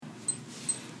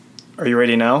Are you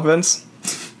ready now, Vince?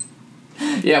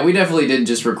 Yeah, we definitely didn't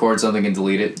just record something and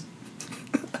delete it.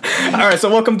 Alright, so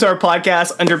welcome to our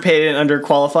podcast, Underpaid and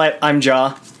Underqualified. I'm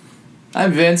Ja.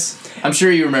 I'm Vince. I'm sure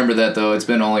you remember that, though. It's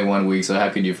been only 1 week, so how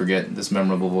could you forget this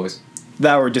memorable voice?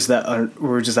 We're just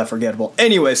that forgettable.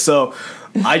 Anyway, so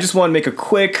I just want to make a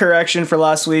quick correction for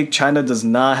last week. China does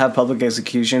not have public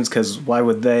executions, because why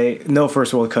would they? No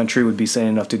first world country would be sane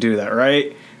enough to do that,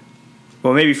 right?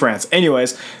 Well, maybe France.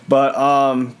 Anyways, but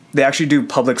they actually do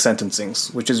public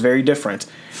sentencings, which is very different.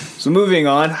 So moving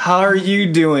on, how are you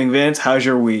doing, Vince? How's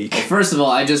your week? Well, first of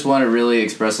all, I just want to really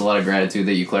express a lot of gratitude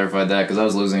that you clarified that, because I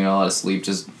was losing a lot of sleep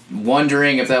just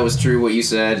wondering if that was true what you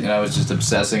said, and I was just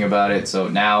obsessing about it. So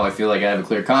now I feel like I have a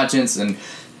clear conscience and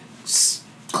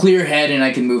clear head, and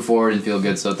I can move forward and feel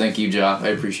good. So thank you, Ja. I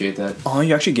appreciate that. Oh,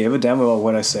 you actually gave a damn about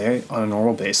what I say on a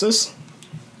normal basis?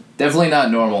 Definitely not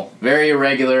normal. Very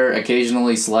irregular,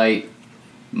 occasionally slight.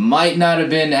 Might not have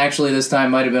been, actually this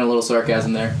time, might have been a little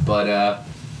sarcasm there. But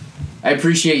I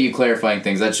appreciate you clarifying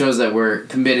things. That shows that we're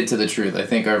committed to the truth. I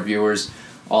think our viewers,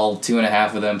 all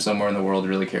 2.5 of them somewhere in the world,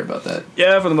 really care about that.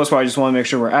 Yeah, for the most part, I just want to make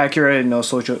sure we're accurate. No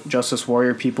social justice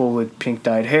warrior people with pink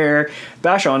dyed hair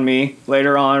bash on me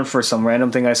later on for some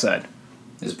random thing I said.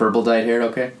 Is purple dyed hair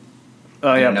okay?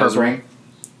 Yeah, nose purple. ring?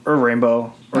 Or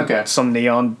rainbow. Or Okay. some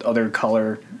neon other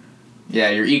color. Yeah,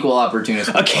 you're equal opportunist.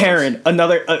 A Karen.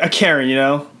 A Karen, you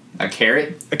know? A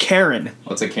carrot? A Karen.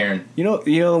 What's a Karen? You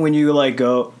know when you like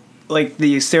go like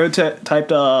the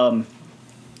stereotyped a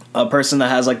person that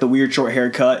has like the weird short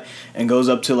haircut and goes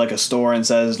up to like a store and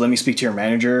says, "Let me speak to your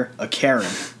manager." A Karen.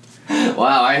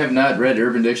 Wow, I have not read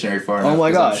Urban Dictionary far enough. Oh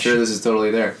my gosh. I'm sure this is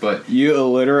totally there, but You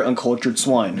illiterate, uncultured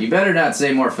swine. you better not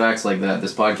say more facts like that.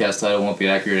 This podcast title won't be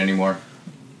accurate anymore.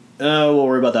 We'll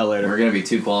worry about that later. We're gonna be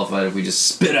too qualified if we just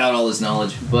spit out all this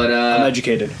knowledge. But I'm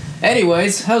educated.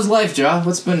 anyways, how's life, Ja?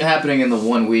 What's been happening in the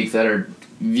 1 week that our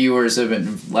viewers have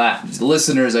been,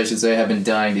 listeners, I should say, have been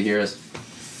dying to hear us?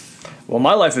 Well,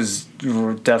 my life is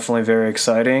definitely very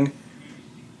exciting.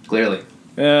 Clearly.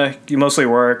 You mostly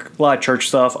work, a lot of church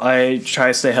stuff. I try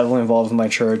to stay heavily involved with my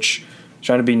church,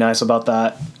 trying to be nice about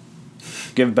that,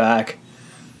 give back.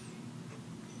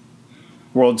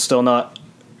 World's still not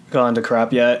gone to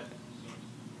crap yet.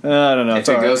 I don't know. If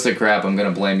it goes to crap, I'm gonna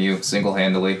blame you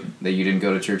single-handedly that you didn't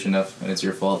go to church enough, and it's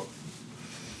your fault.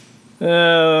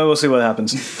 We'll see what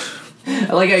happens.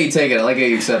 I like how you take it. I like how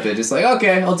you accept it. Just like,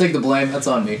 okay, I'll take the blame. That's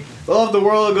on me. Well, if the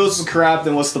world goes to crap,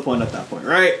 then what's the point at that point,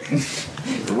 right?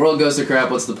 If the world goes to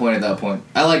crap, what's the point at that point?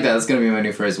 I like that. That's gonna be my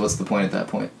new phrase. What's the point at that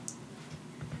point?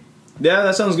 Yeah,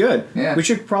 that sounds good. Yeah. We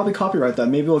should probably copyright that.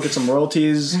 Maybe we'll get some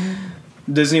royalties.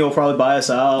 Disney will probably buy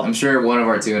us out. I'm sure one of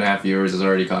our 2.5 viewers is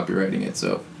already copywriting it,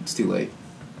 so it's too late.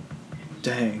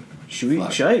 Dang. Should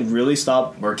I really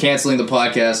stop? We're canceling the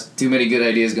podcast. Too many good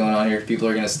ideas going on here. People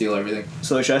are gonna steal everything.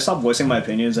 So should I stop voicing my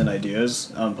opinions and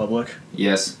ideas in public?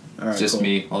 Yes. All right, just cool.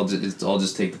 me. I'll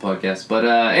just take the podcast. But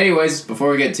anyways,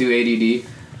 before we get too ADD,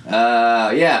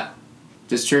 yeah,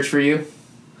 just church for you.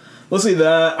 Let's see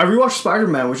that. I rewatched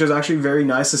Spider-Man, which was actually very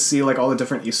nice to see like all the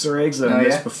different Easter eggs that I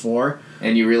missed before.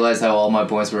 And you realized how all my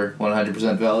points were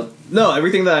 100% valid? No,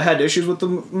 everything that I had issues with the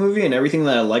movie and everything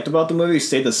that I liked about the movie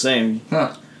stayed the same.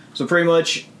 Huh. So pretty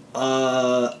much,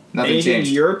 Nothing changed.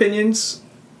 Your opinions,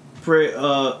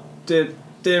 didn't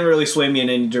really sway me in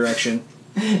any direction.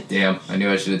 Damn, I knew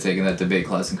I should have taken that debate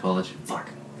class in college. Fuck.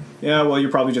 Yeah, well,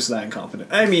 you're probably just that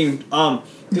incompetent. I mean,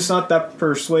 just not that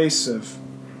persuasive.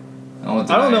 I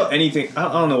don't know anything.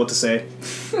 I don't know what to say.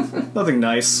 Nothing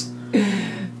nice.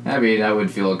 I mean, I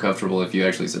would feel uncomfortable if you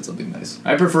actually said something nice.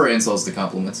 I prefer insults to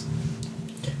compliments.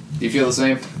 Do you feel the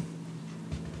same?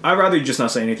 I'd rather you just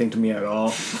not say anything to me at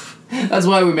all. That's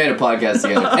why we made a podcast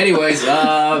together. Anyways,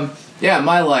 yeah,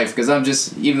 my life, because I'm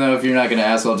just, even though if you're not going to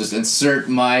ask, I'll just insert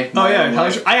my Oh, yeah. own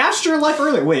life. I asked your life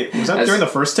earlier. Wait, was that during the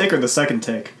first take or the second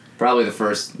take? Probably the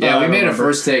first. Yeah, we made a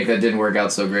first take that didn't work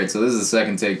out so great, so this is the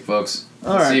second take, folks.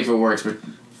 Let's see if it works. But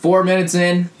 4 minutes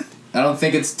in, I don't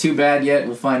think it's too bad yet.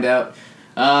 We'll find out.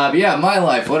 But yeah, my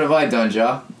life. What have I done,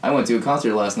 Ja? I went to a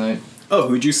concert last night. Oh,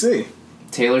 who'd you see?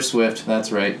 Taylor Swift,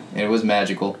 that's right. And it was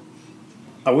magical.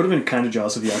 I would have been kind of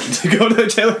jealous if you actually did go to a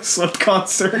Taylor Swift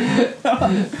concert.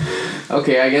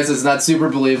 Okay, I guess it's not super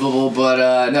believable,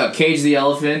 but no, Cage the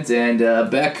Elephant and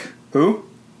Beck. Who?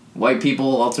 White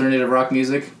people, alternative rock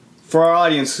music. For our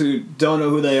audience who don't know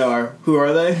who they are, who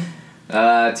are they?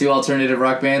 2 alternative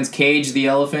rock bands, Cage the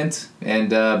Elephant and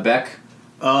Beck.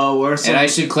 Where some... And I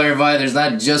should clarify, there's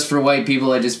not just for white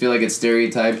people, I just feel like it's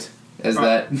stereotyped as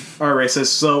that. Are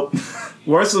racist. So,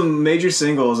 what are some major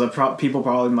singles that people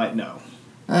probably might know?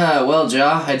 Well,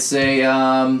 Ja, I'd say,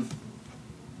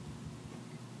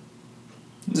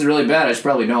 This is really bad. I should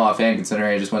probably know offhand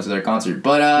considering I just went to their concert.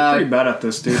 But, You're pretty bad at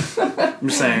this, dude. I'm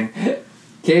just saying.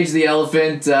 Cage the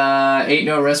Elephant, Ain't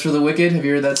No Rest for the Wicked. Have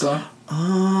you heard that song?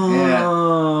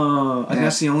 Oh, I think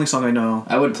that's the only song I know.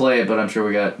 I would play it, but I'm sure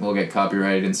we'll get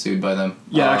copyrighted and sued by them.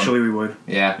 Yeah, actually we would.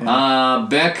 Yeah.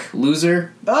 Beck,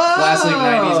 Loser. Classic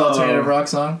 90s alternative rock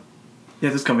song. Yeah,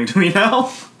 this is coming to me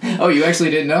now. Oh, you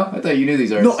actually didn't know? I thought you knew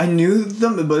these artists. No, I knew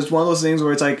them, but it's one of those things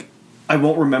where it's like, I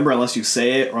won't remember unless you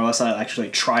say it or unless I actually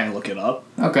try and look it up.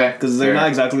 Okay. Because they're not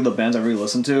exactly the bands I really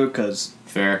listen to, because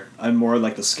Fair. I'm more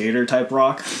like the skater type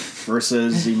rock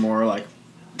versus the more like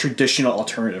traditional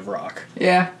alternative rock.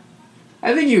 Yeah.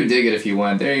 I think you would dig it if you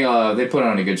went. There you go. They put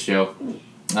on a good show.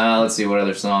 Let's see, what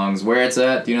other songs? Where It's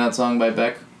At. Do you know that song by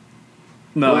Beck?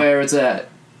 No. Where It's At.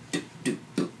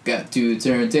 Got two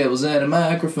turntables and a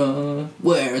microphone.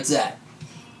 Where It's At.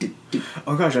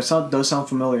 Oh gosh, that does sound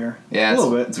familiar. Yeah, a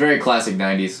little bit. It's very classic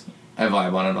 90s. I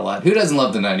vibe on it a lot. Who doesn't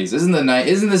love the 90s?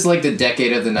 Isn't this like the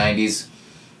decade of the 90s?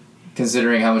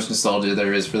 Considering how much nostalgia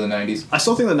there is for the 90s. I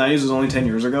still think the 90s was only 10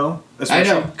 years ago. I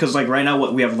know. Because like right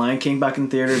now, we have Lion King back in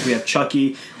theaters, we have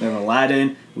Chucky, we have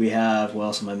Aladdin, we have, what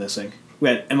else am I missing? We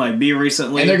had MIB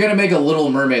recently. And they're going to make a Little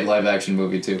Mermaid live action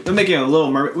movie too. They're making a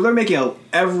Little Mermaid. They're making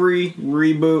every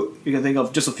reboot you can think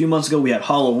of. Just a few months ago, we had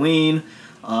Halloween.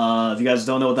 If you guys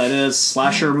don't know what that is,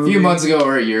 slasher movie. A few months ago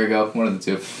or a year ago, one of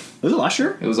the two. Was it last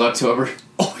year? It was October.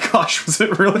 Oh my gosh, was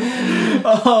it really?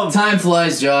 Time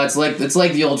flies, Jaw. It's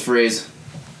like the old phrase.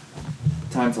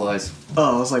 Time flies.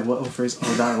 Oh, I was like, what old phrase?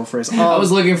 Oh, that old phrase. I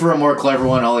was looking for a more clever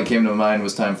one. All that came to mind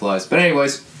was time flies. But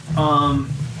anyways.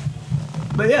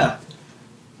 But yeah.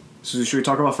 So should we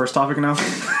talk about first topic now?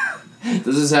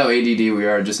 This is how ADD we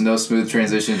are. Just no smooth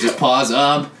transition. Just pause.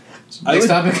 Next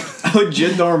topic. I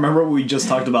legit don't remember what we just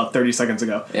talked about 30 seconds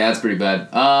ago. Yeah, that's pretty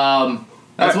bad.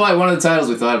 That's why one of the titles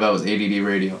we thought about was ADD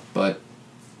Radio, but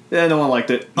yeah, no one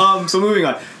liked it. So moving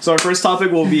on. So our first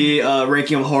topic will be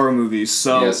ranking of horror movies.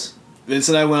 So yes. Vince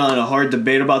and I went on a hard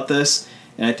debate about this,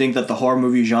 and I think that the horror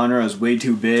movie genre is way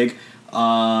too big.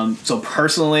 So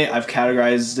personally, I've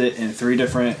categorized it in 3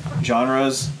 different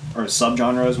genres or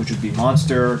subgenres, which would be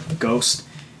monster, ghost,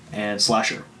 and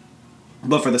slasher.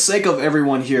 But for the sake of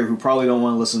everyone here who probably don't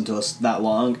want to listen to us that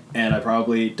long, and I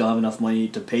probably don't have enough money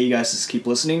to pay you guys to keep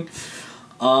listening,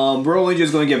 we're only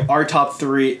just going to give our top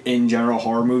 3 in general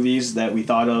horror movies that we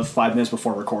thought of 5 minutes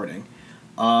before recording.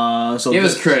 So give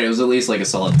us credit. It was at least like a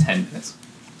solid 10 minutes.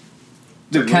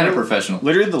 They're kind of professional.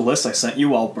 Literally, the list I sent you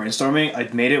while brainstorming,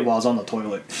 I made it while I was on the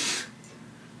toilet.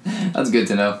 That's good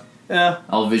to know. Yeah.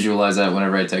 I'll visualize that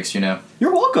whenever I text you now.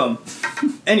 You're welcome.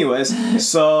 Anyways,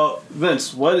 so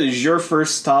Vince, what is your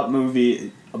first top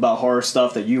movie about horror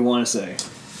stuff that you want to say?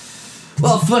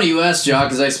 Well, funny you asked, Jock,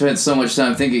 because I spent so much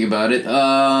time thinking about it.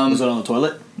 Was it on the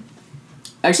toilet?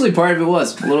 Actually, part of it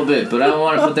was a little bit, but I don't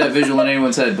want to put that visual in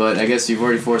anyone's head. But I guess you've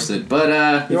already forced it.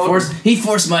 But he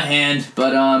forced my hand.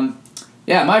 But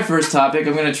yeah, my first topic.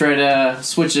 I'm gonna try to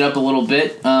switch it up a little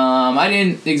bit. I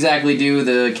didn't exactly do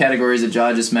the categories that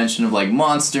John just mentioned of like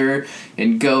monster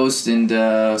and ghost and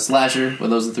slasher. Were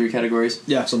those the 3 categories?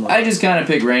 Yeah, something like I just kind of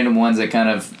pick random ones that kind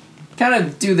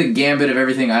of do the gambit of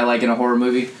everything I like in a horror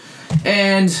movie.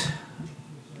 And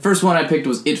first one I picked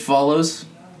was It Follows.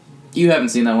 You haven't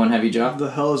seen that one, have you, Ja? What the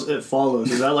hell is It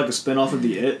Follows? Is that like a spin-off of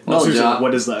the It? Well, Ja,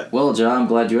 what is that? Well, Ja, I'm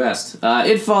glad you asked.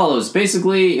 It Follows.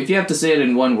 Basically, if you have to say it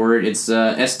in one word, it's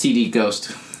STD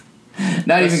Ghost.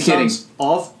 Not even kidding.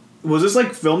 Off. Was this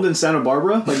like filmed in Santa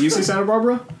Barbara? Like UC Santa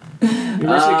Barbara?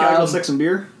 University of Casual Sex and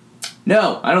Beer?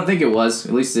 No, I don't think it was.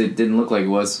 At least it didn't look like it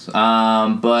was.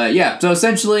 But yeah, so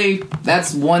essentially,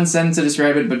 that's one sentence to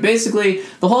describe it. But basically,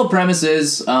 the whole premise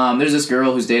is there's this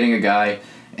girl who's dating a guy.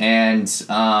 And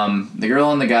the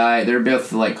girl and the guy, they're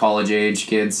both like college-age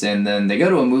kids. And then they go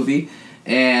to a movie.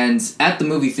 And at the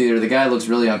movie theater, the guy looks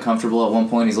really uncomfortable at one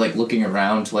point. He's like looking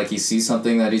around like he sees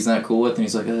something that he's not cool with. And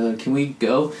he's like, can we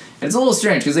go? And it's a little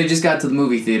strange because they just got to the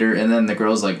movie theater. And then the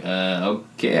girl's like,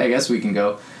 okay, I guess we can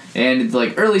go. And it's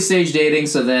like early stage dating,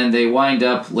 so then they wind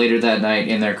up later that night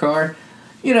in their car.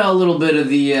 You know, a little bit of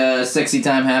the sexy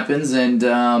time happens, and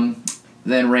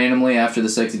then randomly after the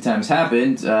sexy times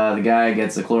happened, the guy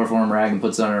gets a chloroform rag and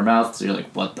puts it on her mouth. So you're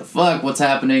like, what the fuck? What's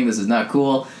happening? This is not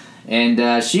cool.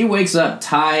 And she wakes up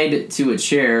tied to a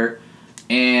chair,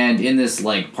 and in this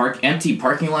like empty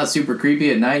parking lot, super creepy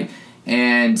at night.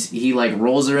 And he like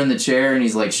rolls her in the chair and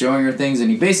he's like showing her things, and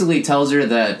he basically tells her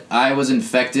that I was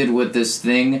infected with this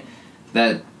thing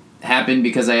that happened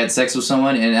because I had sex with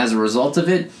someone, and as a result of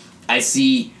it, I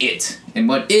see it. And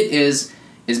what it is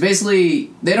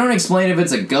basically, they don't explain if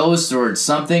it's a ghost or it's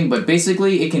something, but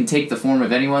basically it can take the form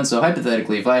of anyone. So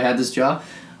hypothetically, if I had this job,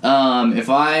 If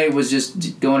I was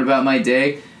just going about my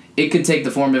day, it could take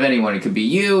the form of anyone. It could be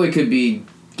you, it could be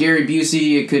Gary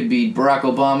Busey, it could be Barack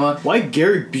Obama. Why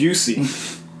Gary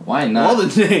Busey? Why not? All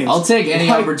the names. I'll take any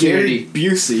opportunity. Gary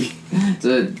Busey.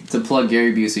 to plug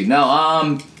Gary Busey. No,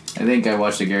 I think I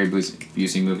watched a Gary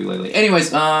Busey movie lately.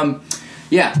 Anyways,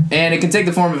 yeah, and it can take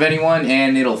the form of anyone,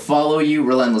 and it'll follow you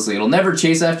relentlessly. It'll never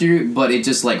chase after you, but it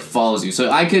just, like, follows you. So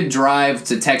I could drive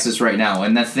to Texas right now,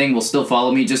 and that thing will still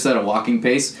follow me just at a walking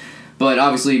pace, but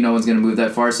obviously no one's going to move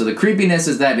that far. So the creepiness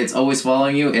is that it's always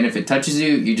following you, and if it touches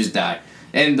you, you just die.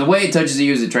 And the way it touches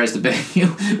you is it tries to bang you,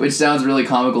 which sounds really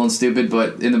comical and stupid,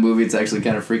 but in the movie it's actually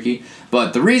kind of freaky.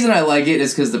 But the reason I like it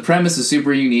is because the premise is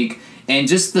super unique, and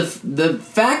just the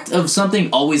fact of something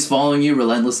always following you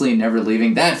relentlessly and never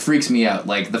leaving, that freaks me out.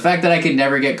 Like, the fact that I could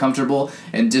never get comfortable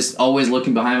and just always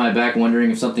looking behind my back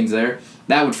wondering if something's there,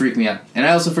 that would freak me out. And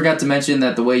I also forgot to mention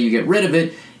that the way you get rid of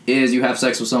it is you have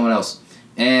sex with someone else.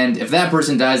 And if that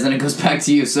person dies, then it goes back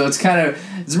to you. So it's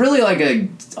really like a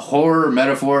horror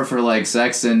metaphor for, like,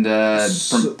 sex and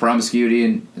promiscuity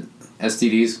and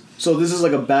STDs. So this is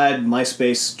like a bad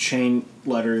MySpace chain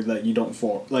letter that you don't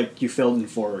you filled in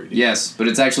forward. Yes, but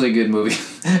it's actually a good movie.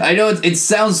 I know it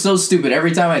sounds so stupid.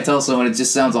 Every time I tell someone, it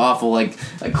just sounds awful. Like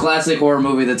a classic horror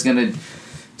movie that's going to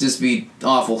just be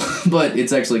awful. But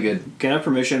it's actually good. Can I have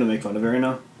permission to make fun of it right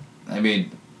now? I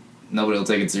mean, nobody will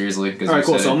take it seriously. Alright,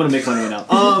 cool. So I'm going to make fun of it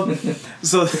now.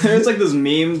 So there's like this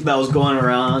meme that was going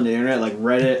around on the internet, like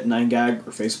Reddit, 9gag,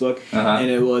 or Facebook. And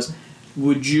it was,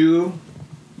 would you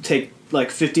take like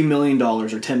 $50 million or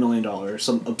 $10 million,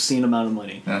 some obscene amount of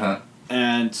money,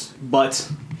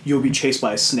 but you'll be chased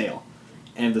by a snail,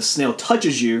 and if the snail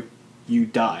touches you, you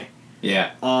die.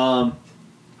 Yeah.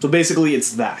 So basically,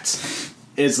 it's that.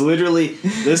 It's literally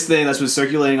this thing that's been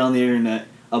circulating on the internet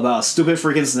about a stupid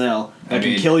freaking snail that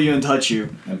can kill you and touch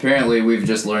you. Apparently, we've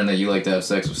just learned that you like to have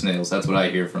sex with snails. That's what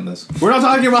I hear from this. We're not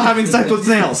talking about having sex with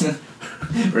snails.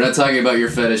 We're not talking about your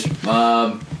fetish.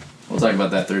 We'll talk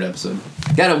about that third episode.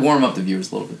 Gotta warm up the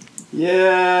viewers a little bit.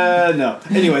 Yeah, no.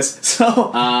 Anyways,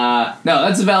 so... no,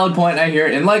 that's a valid point. I hear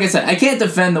it. And like I said, I can't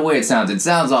defend the way it sounds. It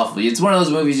sounds awful. It's one of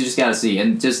those movies you just gotta see.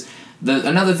 And just...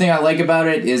 Another thing I like about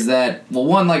it is that... Well,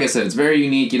 one, like I said, it's very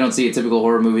unique. You don't see a typical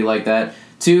horror movie like that.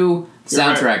 Two,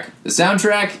 soundtrack. Right. The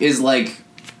soundtrack is like...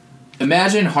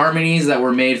 Imagine harmonies that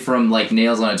were made from, like,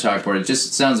 nails on a chalkboard. It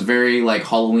just sounds very, like,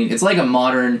 Halloween. It's like a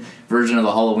modern version of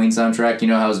the Halloween soundtrack. You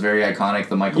know how it's very iconic,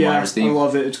 the Michael Myers theme? I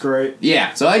love it. It's great.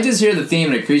 Yeah, so I just hear the theme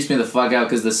and it creeps me the fuck out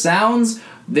because the sounds,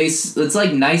 it's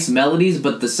like nice melodies,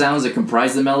 but the sounds that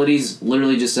comprise the melodies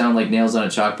literally just sound like nails on a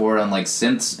chalkboard on, like,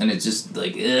 synths, and it's just,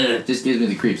 like, it just gives me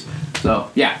the creeps.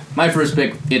 So, yeah, my first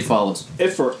pick, It Follows.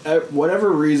 If for whatever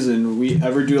reason we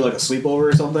ever do, like, a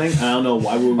sleepover or something, I don't know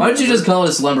why we would... Why don't you just call it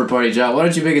a slumber party, John? Why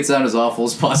don't you make it sound as awful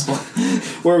as possible?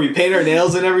 Where we paint our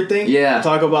nails and everything? Yeah. And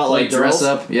talk about, like dress girls?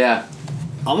 up, yeah.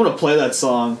 I'm gonna play that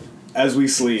song as we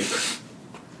sleep.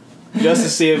 Just to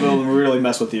see if it'll really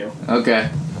mess with you.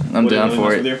 Okay. I'm down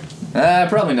for it.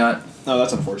 Probably not. Oh,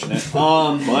 that's unfortunate.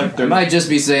 I might just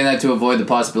be saying that to avoid the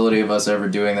possibility of us ever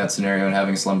doing that scenario and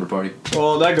having a slumber party.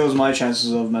 Well, that goes my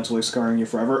chances of mentally scarring you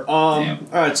forever.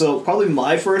 Alright, so probably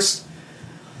my first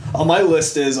on my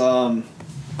list is The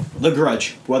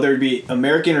Grudge. Whether it be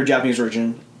American or Japanese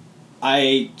version,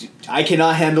 I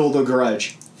cannot handle The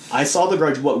Grudge. I saw The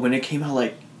Grudge, when it came out,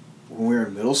 like, when we were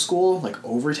in middle school, like,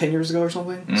 over 10 years ago or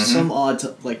something? Mm-hmm. Some odd,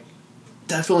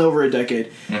 definitely over a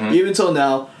decade. Mm-hmm. Even till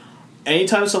now,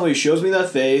 anytime somebody shows me that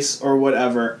face or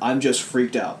whatever, I'm just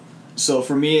freaked out. So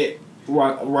for me,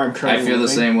 where I'm currently I feel the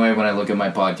same way when I look at my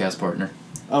podcast partner.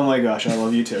 Oh my gosh, I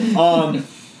love you too.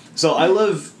 So I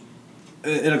live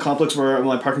in a complex where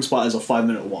my parking spot is a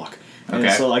 5-minute walk. And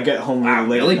so I get home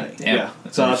really late at night. Damn. Yeah.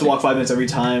 So I have to walk 5 minutes every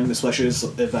time, especially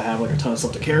if I have, like, a ton of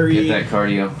stuff to carry. Get that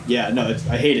cardio. Yeah, no,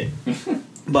 I hate it.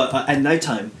 But at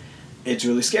nighttime, it's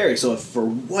really scary. So if for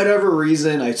whatever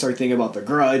reason I start thinking about The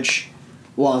Grudge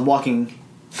while I'm walking,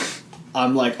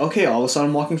 I'm like, okay, all of a sudden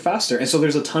I'm walking faster. And so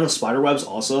there's a ton of spider webs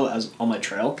also on my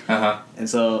trail. And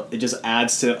so it just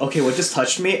adds to, okay, what just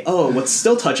touched me? Oh, what's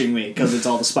still touching me? Because it's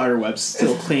all the spider webs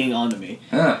still clinging onto me.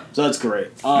 So that's great.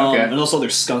 And also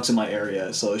there's skunks in my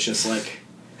area, so it's just like...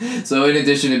 So in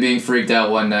addition to being freaked out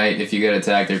one night, if you get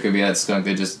attacked, there could be that skunk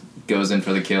that just goes in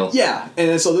for the kill. Yeah,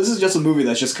 and so this is just a movie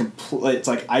that's just it's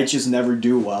like I just never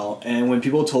do well. And when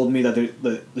people told me that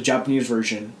the Japanese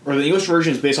version or the English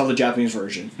version is based off the Japanese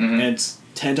version, and it's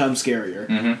 10 times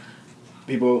scarier,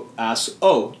 people ask,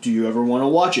 "Oh, do you ever want to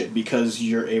watch it because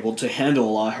you're able to handle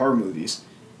a lot of horror movies?"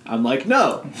 I'm like,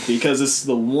 no, because this is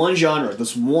the one genre,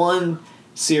 this one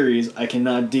series I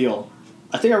cannot deal.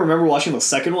 I think I remember watching the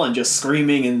second one just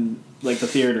screaming in, like, the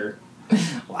theater.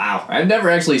 Wow, I've never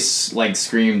actually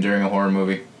screamed during a horror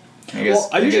movie. I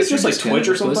usually just like twitch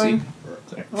or something.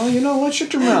 Oh, you know what?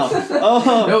 Shut your mouth.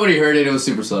 Nobody heard it. It was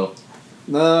super subtle.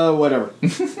 Whatever.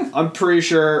 I'm pretty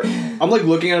sure. I'm like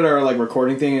looking at our like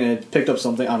recording thing and it picked up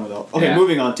something. I don't know. Okay, Yeah.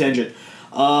 moving on. Tangent.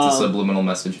 It's a subliminal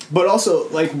message. But also,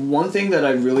 like, one thing that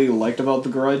I really liked about The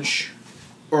Grudge,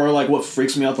 or like what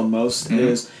freaks me out the most,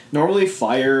 is normally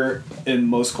fire in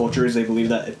most cultures they believe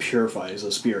that it purifies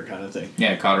a spirit kind of thing.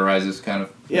 Yeah, it cauterizes kind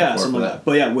of. Yeah, something like that.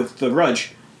 But yeah, with The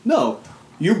Grudge, no.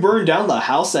 You burn down the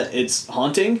house that it's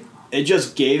haunting, it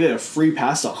just gave it a free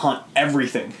pass to haunt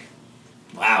everything.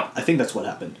 Wow. I think that's what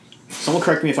happened. Someone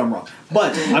correct me if I'm wrong.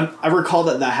 But I recall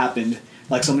that happened.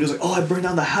 Like, somebody was like, oh, I burned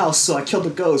down the house, so I killed the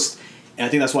ghost. And I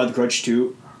think that's why The Grudge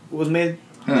 2 was made.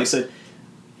 And they said,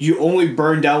 you only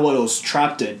burned down what it was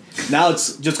trapped in. Now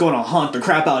it's just going to haunt the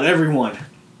crap out of everyone.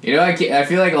 You know, I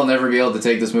feel like I'll never be able to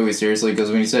take this movie seriously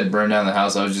because when you said burn down the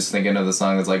house, I was just thinking of the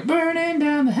song that's like, burning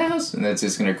down the house. And that's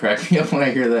just going to crack me up when I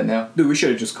hear that now. Dude, we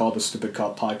should have just called the stupid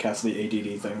cop podcast the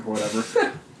ADD thing or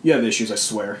whatever. You have issues, I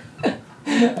swear.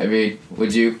 I mean,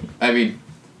 would you? I mean...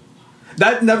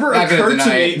 That never Not gonna occurred to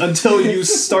deny me it. until you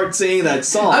start saying that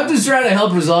song. I'm just trying to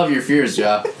help resolve your fears,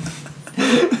 Ja.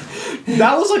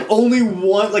 That was like only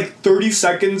 30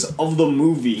 seconds of the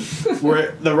movie,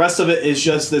 where the rest of it is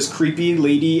just this creepy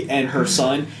lady and her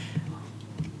son,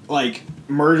 like,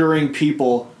 murdering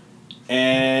people,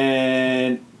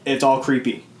 and it's all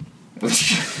creepy.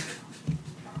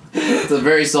 It's a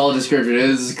very solid description.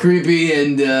 It's creepy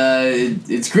and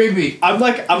it's creepy. I'm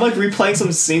like replaying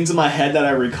some scenes in my head that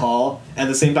I recall, and at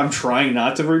the same time trying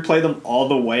not to replay them all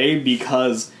the way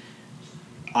because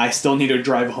I still need to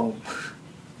drive home.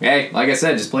 Hey, like I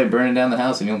said, just play Burning Down the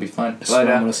House and you'll be fine. So I'm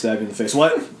gonna stab you in the face.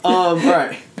 What?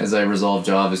 Alright. As I resolve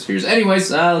Ja of his fears.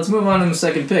 Anyways, let's move on to the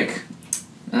second pick.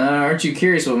 Aren't you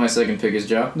curious what my second pick is,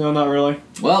 Ja? No, not really.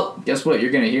 Well, guess what?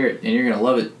 You're gonna hear it and you're gonna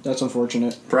love it. That's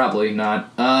unfortunate. Probably not.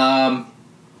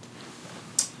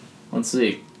 Let's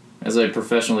see. As I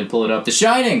professionally pull it up. The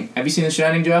Shining! Have you seen The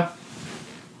Shining, Ja?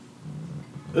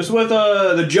 This with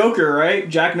the Joker, right?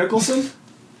 Jack Nicholson?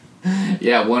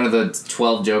 Yeah, one of the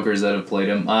 12 Jokers that have played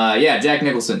him. Yeah, Jack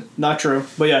Nicholson. Not true,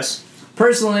 but yes.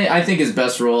 Personally, I think his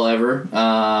best role ever.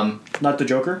 Not the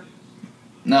Joker?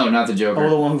 No, not the Joker. Oh,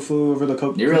 the one who flew over the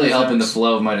coke. You're really helping the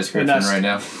flow of my description right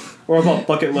now. Or about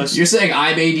Bucket List. You're saying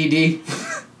I'm ADD?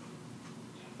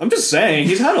 I'm just saying,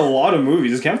 he's had a lot of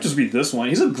movies. It can't just be this one.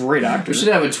 He's a great actor. We should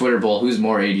have a Twitter poll. Who's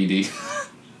more ADD?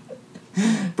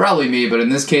 Probably me, but in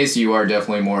this case, you are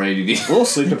definitely more ADD. We're a little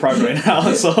sleep deprived right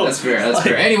now, so... That's fair, that's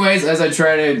fair. Anyways, as I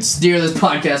try to steer this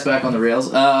podcast back on the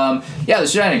rails, yeah, The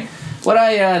Shining. What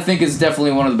I think is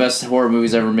definitely one of the best horror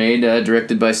movies ever made,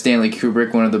 directed by Stanley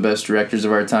Kubrick, one of the best directors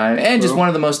of our time, and just one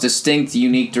of the most distinct,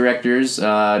 unique directors,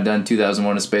 done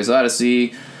 2001: A Space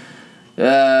Odyssey,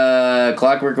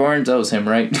 Clockwork Orange, that was him,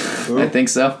 right? I think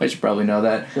so. I should probably know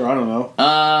that. Sure, I don't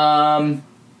know.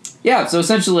 Yeah, so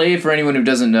essentially, for anyone who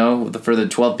doesn't know, for the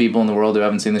 12 people in the world who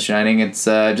haven't seen The Shining, it's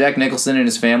Jack Nicholson and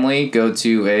his family go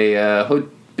to a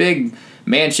big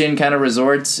mansion kind of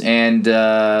resort, and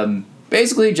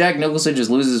basically Jack Nicholson just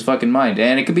loses his fucking mind.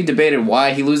 And it could be debated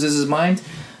why he loses his mind,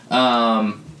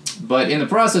 but in the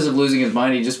process of losing his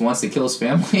mind, he just wants to kill his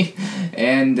family,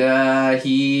 and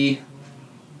he...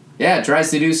 Yeah, it tries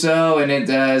to do so, and it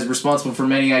is responsible for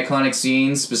many iconic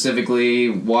scenes, specifically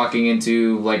walking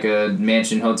into like a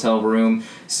mansion hotel room,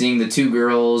 seeing the two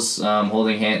girls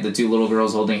the two little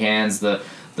girls holding hands, the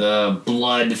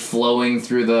blood flowing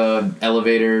through the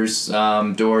elevators,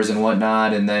 doors and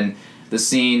whatnot, and then the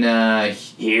scene,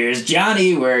 here's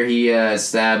Johnny, where he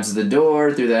stabs the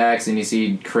door through the axe, and you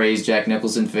see crazed Jack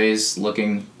Nicholson face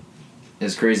looking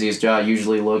as crazy as Ja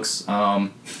usually looks.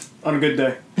 On a good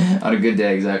day. On a good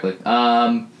day, exactly.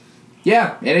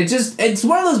 Yeah, and it's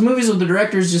one of those movies where the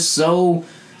director is just so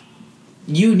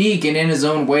unique and in his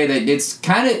own way that it's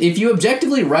kind of, if you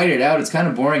objectively write it out, it's kind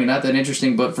of boring and not that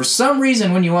interesting, but for some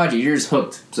reason when you watch it, you're just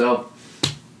hooked. So,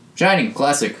 Shining,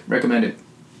 classic, recommended.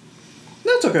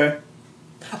 That's okay.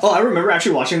 Oh, I remember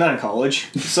actually watching that in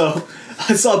college. So,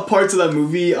 I saw parts of that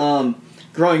movie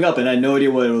growing up and I had no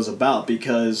idea what it was about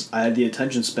because I had the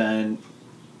attention span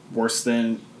worse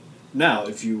than now,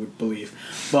 if you would believe.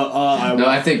 But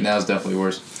I think now's definitely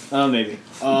worse. Maybe.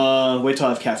 Wait till I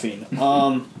have caffeine.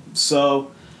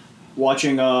 So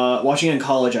watching in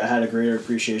college, I had a greater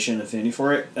appreciation and affinity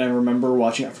for it. And I remember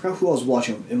watching. I forgot who I was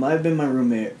watching. It might have been my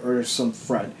roommate or some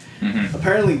friend. Mm-hmm.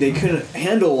 Apparently, they couldn't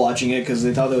handle watching it because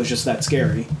they thought it was just that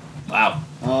scary. Wow.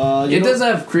 It does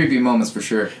have creepy moments for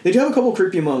sure. They do have a couple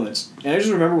creepy moments, and I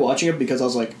just remember watching it because I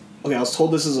was like, okay, I was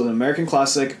told this is an American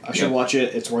classic. I should watch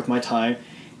it. It's worth my time.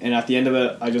 And at the end of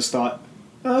it, I just thought,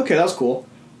 oh, okay, that was cool.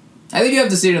 I think you have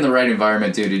to see it in the right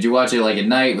environment, too. Did you watch it, like, at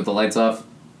night with the lights off?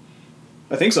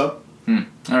 I think so. All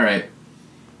right.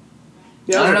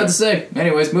 Yeah, I don't know what to say.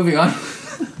 Anyways, moving on.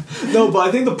 No, but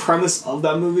I think the premise of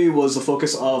that movie was the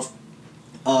focus of,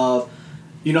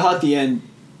 you know how at the end,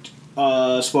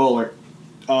 spoiler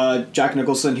alert, Jack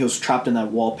Nicholson, he was trapped in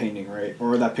that wall painting, right?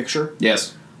 Or that picture?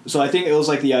 Yes. So I think it was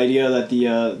like the idea that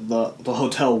the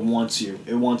hotel wants you.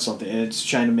 It wants something. And it's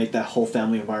trying to make that whole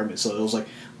family environment. So it was like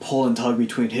pull and tug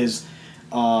between his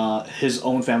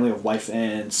own family of wife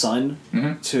and son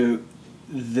to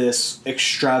this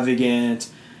extravagant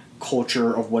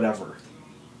culture of whatever.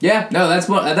 Yeah, no, that's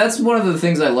one of the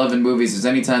things I love in movies is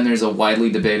anytime there's a widely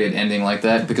debated ending like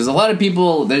that, because a lot of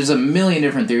people, there's a million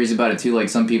different theories about it too. Like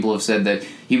some people have said that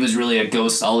he was really a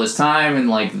ghost all this time, and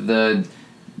like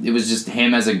it was just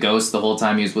him as a ghost the whole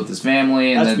time he was with his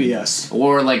family. And That's then, BS.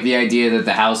 Or like the idea that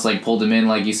the house like pulled him in,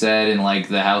 like you said, and like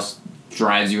the house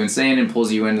drives you insane and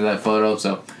pulls you into that photo.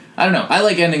 So I don't know. I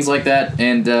like endings like that,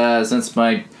 and since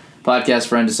my podcast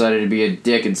friend decided to be a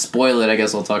dick and spoil it, I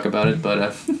guess I'll talk about it.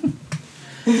 But.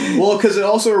 Well, because it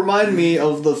also reminded me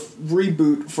of the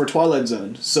reboot for Twilight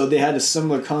Zone. So they had a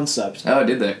similar concept. Oh,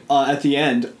 did they? At the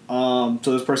end, so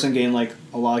this person gained like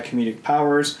a lot of comedic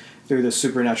powers through this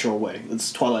supernatural way.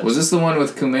 It's Twilight. Was this the one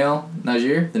with Kumail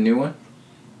Nanjiani, the new one?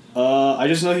 I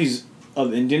just know he's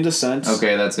of Indian descent.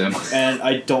 Okay, that's him. And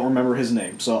I don't remember his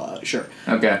name, so sure.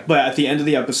 Okay. But at the end of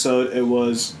the episode,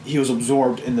 he was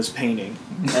absorbed in this painting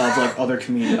of like other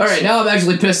comedians. All right, now I'm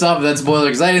actually pissed off at that spoiler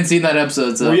because I didn't see that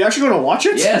episode. So. Were you actually going to watch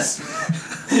it? Yes.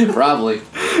 Probably.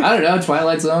 I don't know.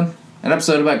 Twilight Zone, an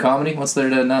episode about comedy. What's there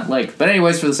to not like? But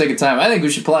anyways, for the sake of time, I think we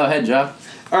should plow ahead, Joe.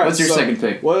 All right. What's your second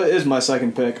pick? What is my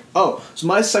second pick? Oh, so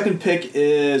my second pick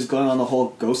is going on the whole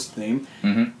ghost theme.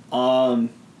 Mm-hmm.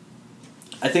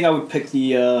 I think I would pick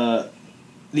the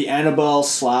Annabelle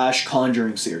 /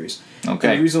 Conjuring series.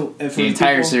 Okay. The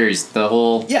entire series, the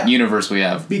whole universe we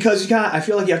have. Because I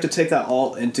feel like you have to take that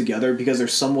all in together because they're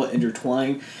somewhat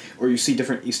intertwined, or you see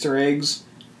different Easter eggs,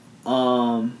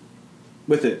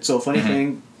 with it. So funny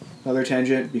thing, another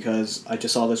tangent because I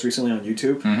just saw this recently on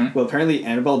YouTube. But apparently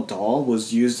Annabelle doll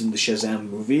was used in the Shazam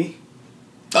movie.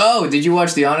 Oh, did you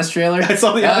watch the Honest trailer? I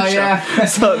saw the Honest trailer. Yeah.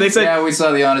 So they said, yeah, we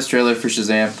saw the Honest trailer for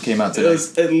Shazam. Came out today. It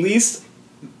was at least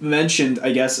mentioned,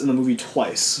 I guess, in the movie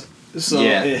twice. So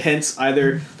it hints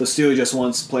either the studio just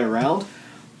wants to play around,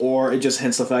 or it just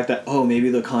hints the fact that, maybe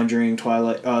the Conjuring not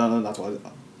Twilight,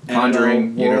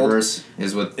 Conjuring universe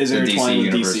is with is the intertwined DC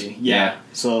with universe. DC. Yeah.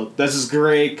 So this is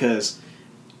great because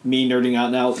me nerding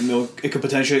out now, it could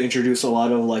potentially introduce a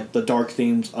lot of like the dark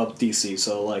themes of DC.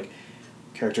 So like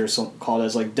characters called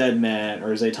as like Deadman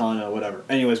or Zatanna or whatever.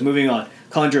 Anyways, moving on.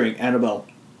 Conjuring, Annabelle.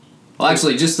 Well,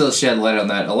 actually, just to shed light on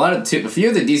that, a few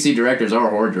of the DC directors are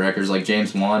horror directors. Like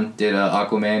James Wan did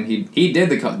Aquaman. He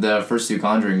did the first two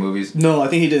Conjuring movies. No, I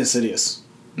think he did Insidious.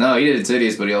 No, he did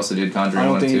Insidious, but he also did Conjuring 1 I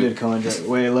don't think too. he did Conjuring.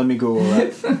 Wait, let me Google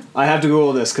that. I have to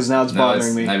Google this because now it's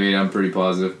bothering me. I mean, I'm pretty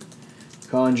positive.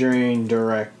 Conjuring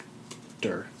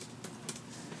director.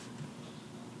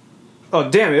 Oh,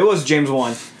 damn, it was James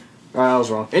Wan. I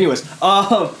was wrong. Anyways,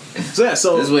 so This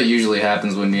is what usually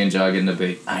happens when me and Jog get in a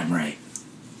debate. I'm right.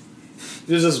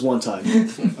 This is one time.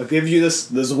 I'll give you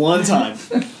this one time.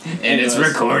 And it's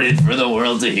recorded for the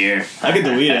world to hear. I can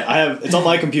delete it. It's on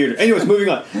my computer. Anyways, moving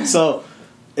on. So,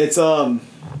 it's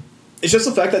just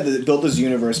the fact that they built this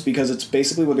universe because it's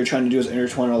basically what they're trying to do is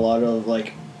intertwine a lot of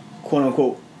like, quote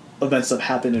unquote, events that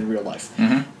happen in real life.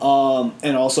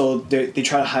 And also they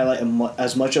try to highlight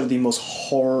as much of the most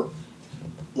horror,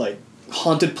 like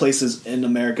haunted places in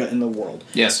America in the world.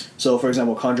 Yes. So, for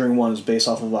example, Conjuring 1 is based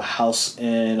off of a house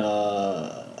in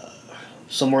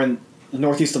somewhere in the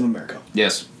northeast of America.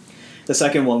 Yes. The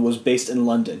second one was based in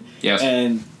London. Yes.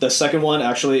 And the second one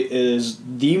actually is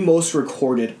the most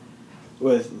recorded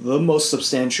with the most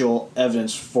substantial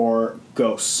evidence for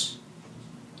ghosts.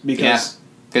 Because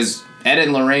Ed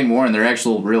and Lorraine Warren, they're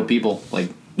actual real people. Like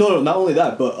No, not only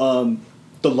that, but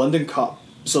the London cop.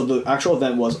 So the actual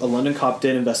event was a London cop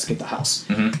did investigate the house.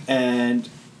 And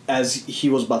as he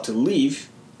was about to leave,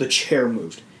 the chair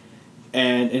moved.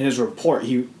 And in his report,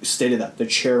 he stated that the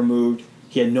chair moved.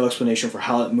 He had no explanation for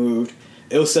how it moved.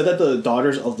 It was said that the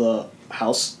daughters of the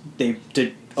house, they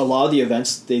did a lot of the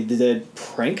events, they did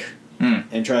prank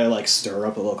and try to like stir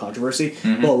up a little controversy.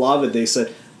 But a lot of it, they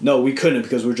said, no, we couldn't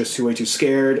because we're just way too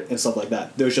scared and stuff like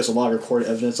that. There was just a lot of recorded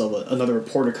evidence of another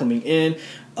reporter coming in,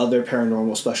 other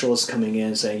paranormal specialists coming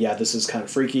in saying, yeah, this is kind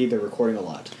of freaky. They're recording a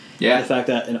lot. Yeah. And the fact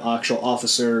that an actual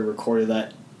officer recorded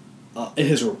that in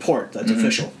his report, that's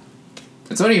official.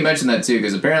 It's funny you mentioned that too,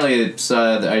 because apparently it's,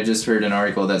 I just heard an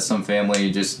article that some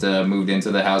family just moved into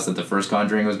the house that the first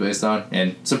Conjuring was based on,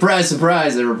 and surprise,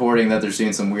 surprise, they're reporting that they're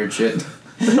seeing some weird shit.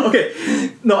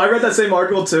 Okay, no, I read that same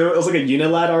article too. It was like a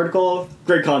Unilad article.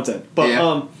 Great content, but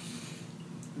Yeah.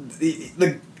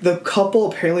 the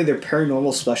couple, apparently they're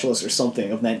paranormal specialists or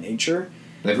something of that nature.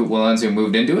 The ones who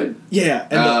moved into it? Yeah,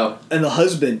 and the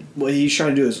husband, what he's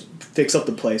trying to do is fix up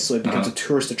the place so it becomes a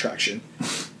tourist attraction.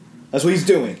 That's what he's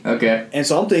doing. Okay. And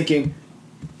so I'm thinking,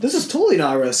 this is totally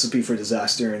not a recipe for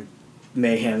disaster and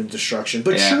mayhem and destruction.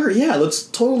 But sure, yeah, let's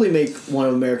totally make one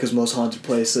of America's most haunted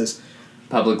places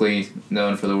Publicly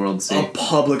known for the world to see. a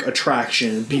public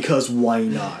attraction, because why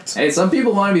not? Hey, some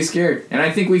people want to be scared, and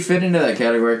I think we fit into that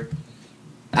category.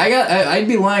 I'd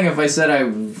be lying if I said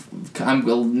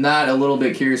I'm not a little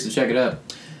bit curious to check it out.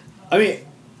 I mean,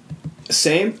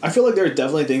 same. I feel like there are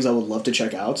definitely things I would love to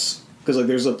check out. Because like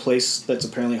there's a place that's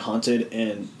apparently haunted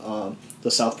in the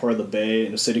south part of the bay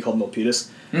in a city called Milpitas.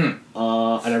 And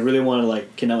I really want to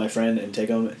like kidnap my friend and take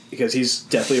him because he's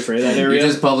definitely afraid of that area. You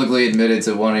just publicly admitted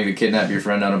to wanting to kidnap your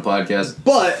friend on a podcast.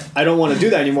 But I don't want to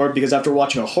do that anymore because after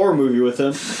watching a horror movie with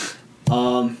him,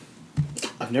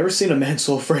 I've never seen a man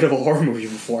so afraid of a horror movie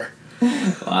before.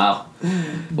 Wow.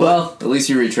 Well, at least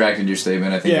you retracted your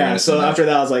statement. I think. Yeah. So after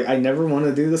that, I was like, I never want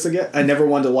to do this again. I never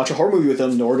wanted to watch a horror movie with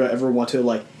him, nor do I ever want to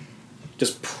like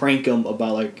just prank him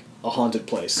about like a haunted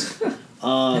place.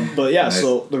 But yeah, Nice.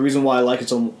 so the reason why I like it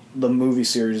so the movie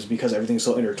series is because everything's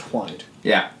so intertwined.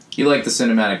 Yeah, you like the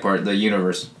cinematic part, the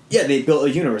universe. Yeah, they built a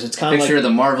universe. It's kind of Picture like the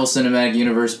Marvel Cinematic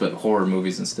Universe, but horror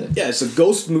movies instead. yeah, it's a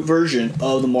ghost version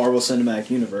of the Marvel Cinematic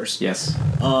Universe. Yes.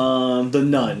 The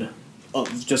Nun.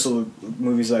 Just the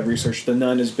movies that I've researched. The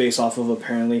Nun is based off of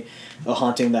apparently a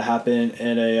haunting that happened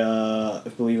at I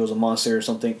believe it was a monastery or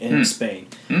something in Spain.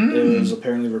 It was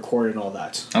apparently recorded and all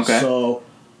that. Okay. So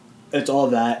it's all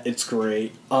that. It's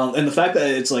great. And the fact that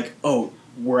it's like, oh,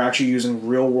 we're actually using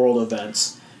real world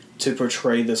events to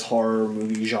portray this horror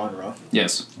movie genre,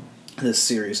 Yes. this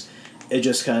series, it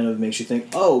just kind of makes you think,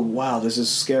 oh, wow, this is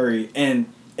scary.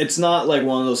 And it's not like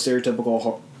one of those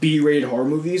stereotypical B-rated horror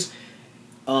movies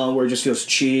where it just feels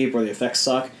cheap or the effects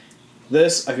suck.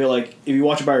 This, I feel like, if you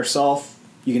watch it by yourself,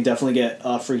 you can definitely get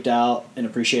freaked out and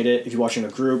appreciate it. If you watch it in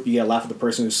a group, you get to laugh at the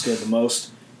person who's scared the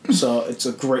most. So it's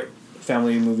a great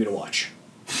family movie to watch.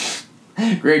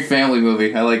 Great family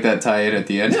movie. I like that tie-in at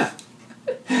the end. Yeah.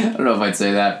 I don't know if I'd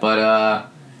say that, but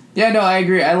yeah, no, I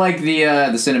agree. I like the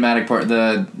cinematic part,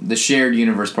 the shared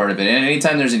universe part of it. And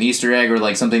anytime there's an Easter egg or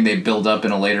like something they build up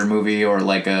in a later movie or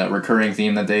like a recurring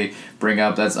theme that they bring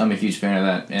up, I'm a huge fan of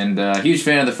that. And huge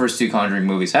fan of the first two Conjuring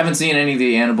movies. Haven't seen any of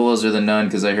the Annabelles or the Nun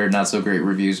because I heard not so great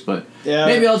reviews, but Yeah,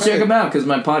 maybe I'll check them out because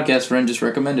my podcast friend just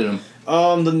recommended them.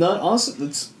 The Nun, honestly,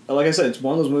 it's like I said, it's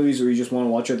one of those movies where you just want to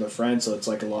watch it with a friend, so it's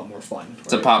like a lot more fun.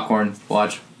 It's a popcorn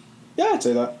watch. Yeah, I'd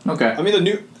say that. Okay. I mean,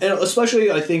 and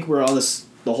especially I think we're on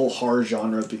the whole horror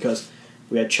genre because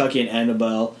we had Chucky and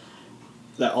Annabelle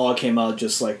that all came out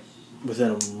just like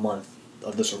within a month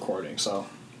of this recording. So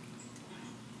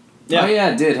Yeah. Oh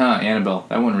yeah, it did, huh? Annabelle.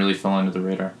 That one really fell under the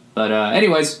radar. But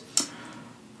anyways,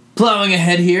 plowing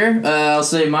ahead here, I'll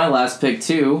say my last pick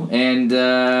too, and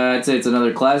I'd say it's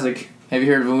another classic. Have you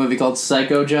heard of a movie called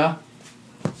Psycho, Ja?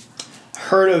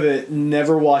 heard of it,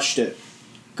 never watched it.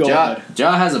 Go ahead.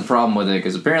 Ja has a problem with it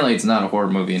because apparently it's not a horror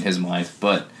movie in his mind,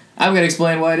 but I'm gonna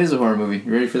explain why it is a horror movie.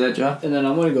 You ready for that, Ja? And then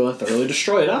I'm gonna go and thoroughly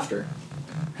destroy it after.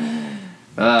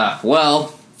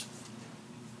 Well,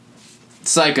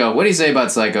 Psycho. What do you say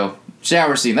about Psycho?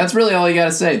 Shower scene. That's really all you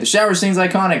gotta say. The shower scene's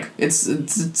iconic. It's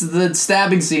the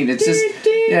stabbing scene. It's just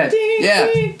yeah,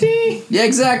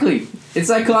 exactly. It's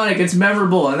iconic. It's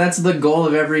memorable, and that's the goal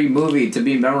of every movie, to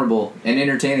be memorable and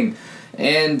entertaining.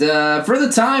 And for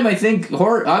the time, I think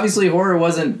horror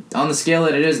wasn't on the scale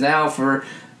that it is now. For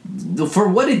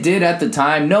what it did at the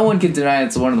time, no one can deny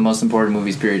it's one of the most important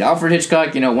movies, period. Alfred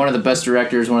Hitchcock, one of the best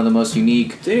directors, one of the most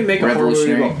unique, Did he make a horror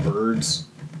movie revolutionary. about birds?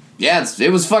 Yeah, it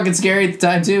was fucking scary at the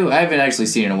time, too. I haven't actually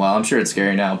seen it in a while. I'm sure it's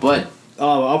scary now, but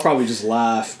Oh, I'll probably just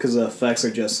laugh because the effects are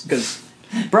just because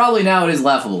probably now it is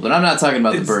laughable, but I'm not talking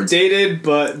about the it's birds. dated.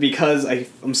 But because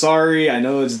I'm sorry, I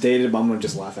know it's dated, but I'm gonna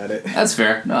just laugh at it. That's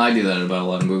fair. No, I do that about a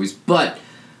lot of movies. But,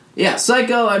 yeah,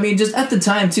 Psycho, I mean, just at the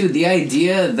time, too, the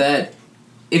idea that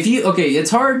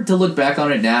it's hard to look back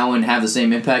on it now and have the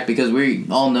same impact because we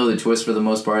all know the twist for the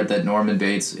most part that Norman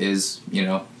Bates is,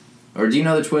 or do you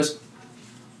know the twist?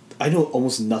 I know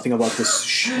almost nothing about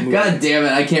this movie. God damn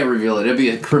it, I can't reveal it. It'd be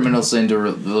a criminal sin to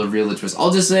reveal the twist.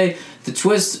 I'll just say the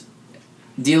twist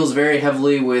deals very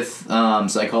heavily with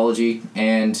psychology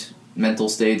and mental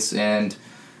states and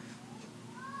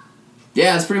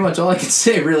Yeah, that's pretty much all I can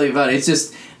say really about it. It's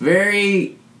just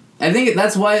very... I think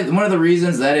that's why one of the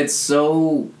reasons that it's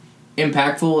so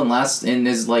impactful and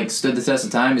is like stood the test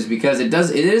of time is because it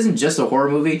isn't just a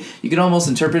horror movie. You can almost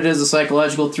interpret it as a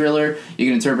psychological thriller. You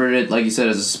can interpret it, like you said,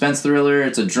 as a suspense thriller.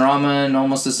 It's a drama in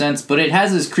almost a sense, but it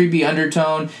has this creepy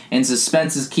undertone, and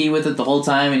suspense is key with it the whole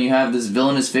time, and you have this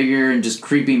villainous figure and just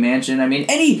creepy mansion. I mean,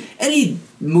 any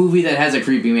movie that has a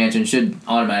creepy mansion should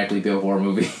automatically be a horror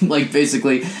movie, like,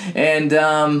 basically. And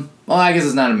well, I guess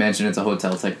it's not a mansion, it's a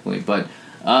hotel technically, but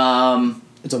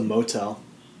it's a motel.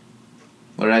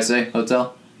 what did I say?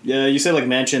 Hotel? Yeah, you say like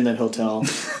mansion, then hotel.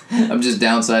 I'm just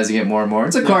downsizing it more and more.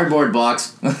 It's a cardboard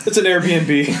box. It's an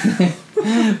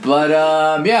Airbnb.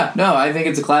 But, yeah, no, I think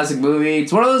it's a classic movie.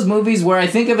 It's one of those movies where I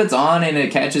think if it's on and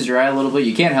it catches your eye a little bit,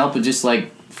 you can't help but just,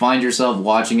 like, find yourself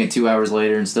watching it 2 hours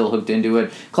later and still hooked into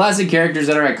it. Classic characters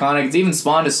that are iconic. It's even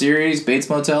spawned a series, Bates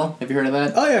Motel. Have you heard of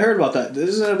that? Oh, yeah, I heard about that.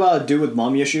 Isn't it about a dude with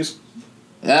mommy issues?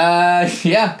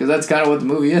 Yeah, because that's kind of what the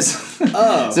movie is.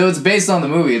 Oh. So it's based on the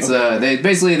movie. It's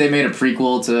they made a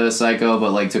prequel to Psycho, but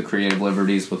like took creative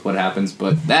liberties with what happens.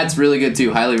 But that's really good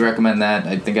too. Highly recommend that.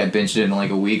 I think I binged it in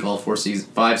like a week, all 5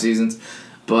 seasons.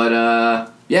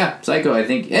 But yeah, Psycho. I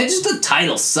think and just the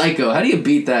title, Psycho. How do you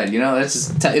beat that? You know, that's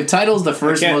just if title's the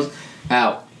first most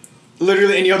how.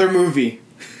 Literally any other movie.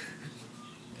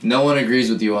 No one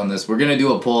agrees with you on this. We're gonna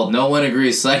do a poll. No one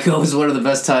agrees. Psycho is one of the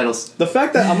best titles. The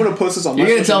fact that I'm gonna post this on my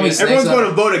You're gonna tell me everyone's going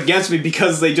to vote against me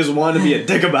because they just want to be a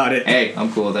dick about it. Hey,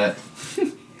 I'm cool with that.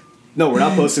 No, we're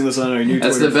not posting this on our new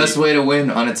That's Twitter the best feed. way to win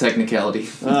on a technicality.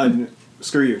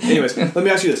 Screw you. Anyways, let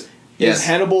me ask you this: Yes. Is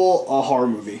Hannibal a horror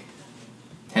movie?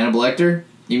 Hannibal Lecter?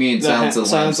 You mean Silence of the Lambs?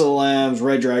 Silence of the Lambs,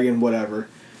 Red Dragon, whatever.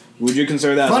 Would you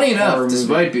consider that? Funny as a horror enough, movie?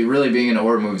 despite really being into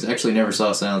horror movies, I actually never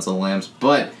saw Silence of the Lambs,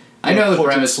 but I know the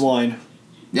Poached premise. Swine.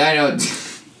 Yeah, I know.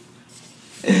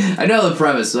 I know the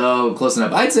premise, so close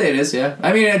enough. I'd say it is, yeah.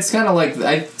 I mean, it's kind of like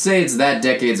I'd say it's that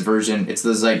decade's version. It's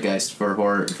the zeitgeist for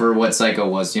horror for what Psycho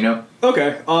was, you know.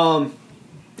 Okay. I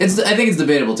think it's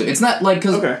debatable too. It's not like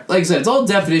because, like I said, it's all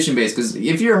definition based. Because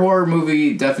if your horror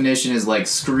movie definition is like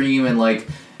Scream and like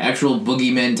actual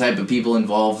boogeymen type of people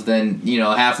involved, then you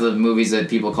know half of the movies that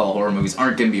people call horror movies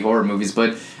aren't going to be horror movies.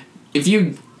 But if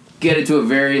you get it to a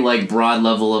very like broad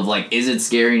level of like, is it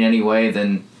scary in any way?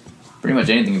 Then pretty much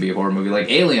anything can be a horror movie. Like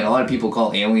Alien, a lot of people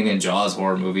call Alien and Jaws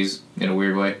horror movies in a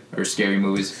weird way, or scary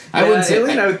movies. I wouldn't say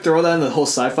Alien. I would throw that in the whole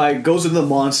sci-fi. It goes in the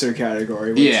monster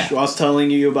category. Which I was telling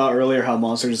you about earlier how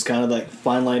monsters is kind of like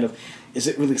fine line of, is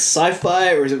it really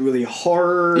sci-fi or is it really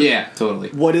horror? Yeah, totally.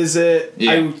 What is it?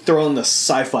 Yeah. I would throw in the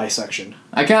sci-fi section.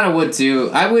 I kind of would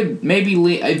too. I would maybe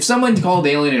if someone called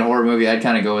Alien a horror movie, I'd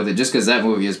kind of go with it just because that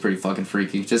movie is pretty fucking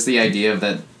freaky. Just the idea of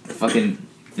that fucking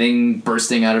thing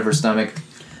bursting out of her stomach.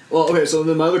 Well, okay, so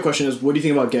then my other question is, what do you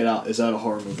think about Get Out? Is that a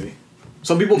horror movie?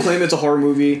 Some people claim it's a horror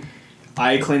movie.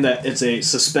 I claim that it's a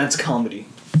suspense comedy.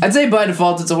 I'd say by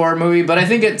default it's a horror movie, but I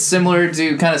think it's similar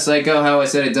to kind of Psycho, how I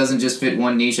said it doesn't just fit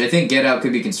one niche. I think Get Out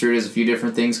could be construed as a few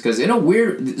different things, because in a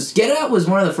weird... Get Out was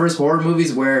one of the first horror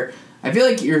movies where I feel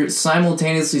like you're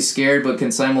simultaneously scared, but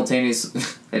can simultaneously...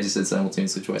 I just said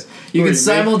simultaneously twice. You can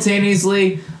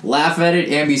simultaneously laugh at it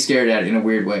and be scared at it in a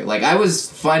weird way. Like, I was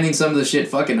finding some of the shit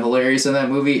fucking hilarious in that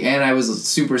movie, and I was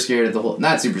super scared at the whole...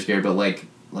 Not super scared, but like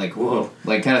whoa.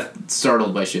 Like, kind of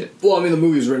startled by shit. Well, I mean, the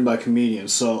movie was written by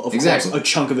comedians, so of course a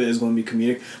chunk of it is going to be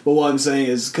comedic. But what I'm saying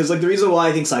is, because like the reason why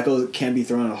I think Psycho can be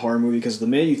thrown in a horror movie, because the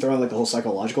minute you throw in like the whole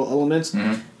psychological elements,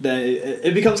 then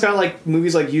it becomes kind of like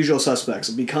movies like Usual Suspects.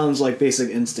 It becomes like Basic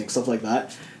Instinct, stuff like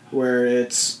that, where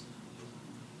it's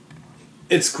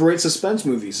great suspense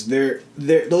movies.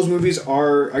 Those movies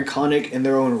are iconic in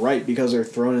their own right because they're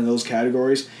thrown in those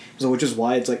categories. So which is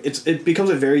why it's like it becomes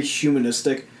a very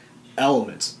humanistic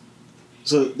element.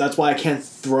 So that's why I can't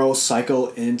throw Psycho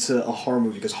into a horror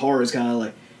movie, because horror is kind of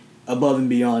like above and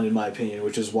beyond in my opinion,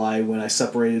 which is why when I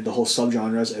separated the whole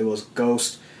subgenres, it was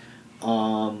ghost,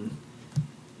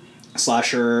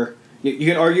 slasher. You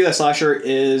can argue that slasher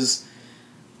is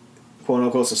quote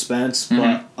unquote suspense, but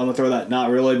I'm gonna throw that not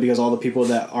really, because all the people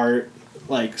that are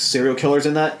like serial killers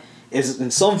in that is in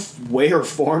some way or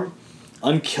form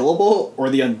unkillable or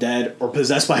the undead or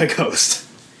possessed by a ghost.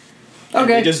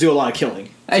 Okay. They just do a lot of killing.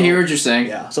 I hear what you're saying.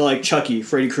 Yeah. So like Chucky,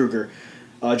 Freddy Krueger,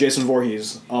 Jason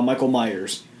Voorhees, Michael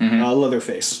Myers,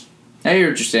 Leatherface. I hear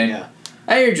what you're saying. Yeah.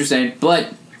 I hear what you're saying,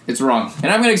 but it's wrong. And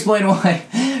I'm going to explain why.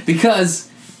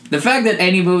 Because the fact that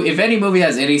if any movie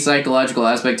has any psychological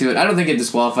aspect to it, I don't think it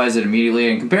disqualifies it immediately.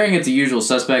 And comparing it to Usual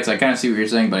Suspects, I kind of see what you're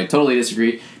saying, but I totally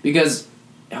disagree. Because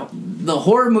the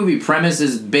horror movie premise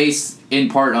is based in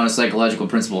part on a psychological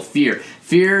principle, fear.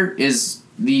 Fear is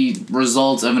the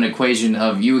result of an equation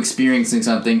of you experiencing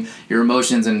something, your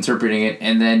emotions and interpreting it,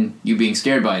 and then you being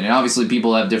scared by it. And obviously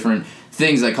people have different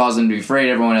things that cause them to be afraid.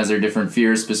 Everyone has their different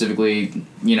fears specifically,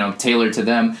 tailored to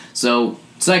them. So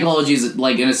psychology is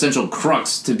like an essential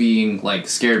crux to being like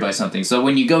scared by something. So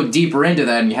when you go deeper into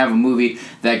that and you have a movie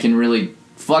that can really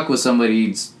fuck with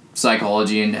somebody's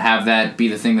psychology and have that be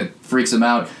the thing that freaks them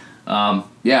out,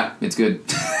 yeah, it's good.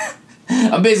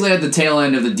 I'm basically at the tail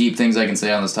end of the deep things I can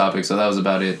say on this topic, so that was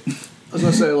about it. I was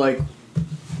gonna say, like,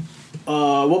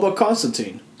 what about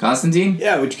Constantine? Constantine?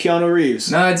 Yeah, with Keanu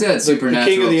Reeves. No, it's it. Supernatural.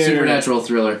 The king of the internet. Supernatural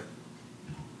thriller.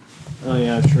 Oh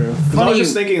yeah, true. Funny I was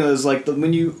just thinking is like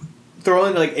when you throw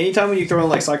in like anytime when you throw in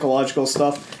like psychological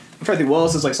stuff. I'm trying to think what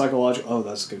else is like psychological. Oh,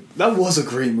 that's good. That was a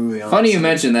great movie. Honestly. Funny you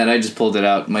mentioned that. I just pulled it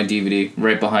out, my DVD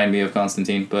right behind me of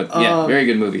Constantine. But yeah, very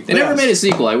good movie. They never made a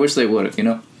sequel. I wish they would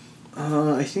have.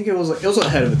 I think it was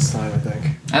ahead of its time.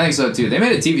 I think so too. They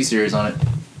made a TV series on it.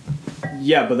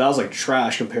 Yeah, but that was like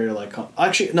trash compared to like.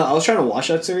 Actually, no. I was trying to watch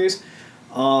that series.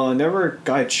 Never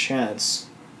got a chance.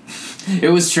 It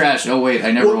was trash. Oh wait,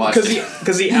 I never watched it.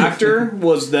 Because the actor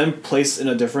was then placed in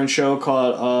a different show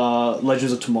called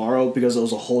Legends of Tomorrow because it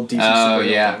was a whole DC. Oh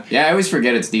yeah, yeah. I always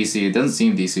forget it's DC. It doesn't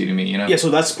seem DC to me, Yeah, so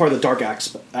that's part of the dark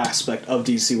aspect of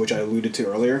DC, which I alluded to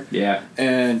earlier. Yeah,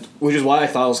 and which is why I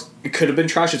thought it could have been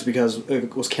trash. It's because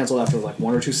it was canceled after like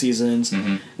 1 or 2 seasons.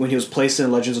 Mm-hmm. When he was placed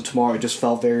in Legends of Tomorrow, it just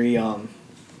felt very.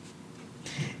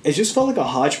 It just felt like a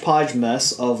hodgepodge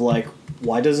mess of like,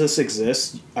 why does this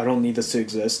exist? I don't need this to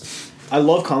exist. I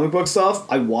love comic book stuff.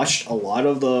 I watched a lot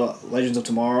of the Legends of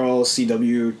Tomorrow,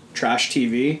 CW trash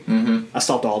TV. Mm-hmm. I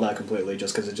stopped all that completely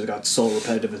just because it just got so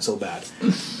repetitive and so bad.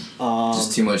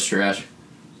 Just too much trash.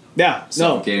 Yeah,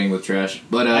 suffocating with trash.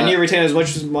 But I need to retain as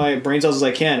much of my brain cells as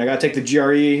I can. I got to take the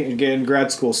GRE and get in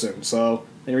grad school soon, so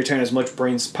I need to retain as much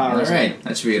brain power as I can. All right,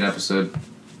 that should be an episode.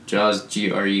 Jaws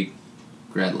GRE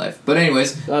grad life. But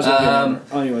anyways,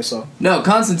 no,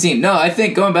 Constantine. No, I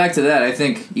think going back to that, I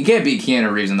think you can't beat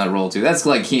Keanu Reeves in that role too. That's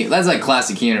like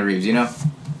classic Keanu Reeves,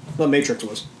 The Matrix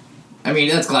was. I mean,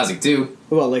 that's classic too.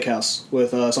 What about Lake House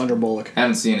with Sandra Bullock?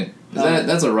 Haven't seen it.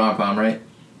 That's a rom-com, right?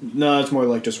 No, it's more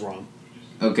like just rom.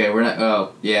 Okay, we're not.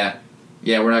 Oh, yeah,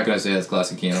 we're not gonna say that's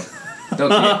classic Keanu.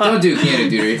 Don't do Keanu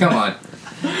Duty. Come on.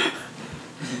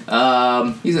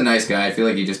 He's a nice guy. I feel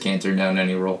like he just can't turn down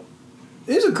any role.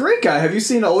 He's a great guy. Have you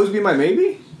seen Always Be My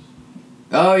Maybe?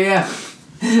 Oh, yeah.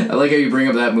 I like how you bring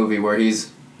up that movie where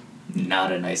he's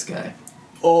not a nice guy.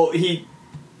 Oh, he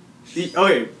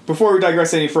okay, before we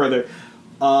digress any further.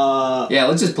 Yeah,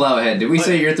 let's just plow ahead. Did we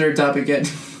say your third topic yet?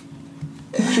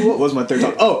 What was my third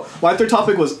topic? Oh, my third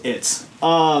topic was It.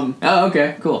 Oh,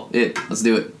 okay, cool. It. Let's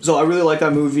do it. So I really like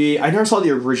that movie. I never saw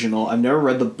the original. I've never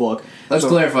read the book. Let's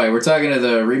clarify. We're talking to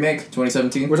the remake,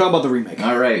 2017? We're talking about the remake.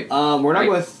 All right. We're not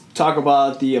going to talk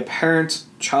about the apparent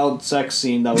child sex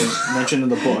scene that was mentioned in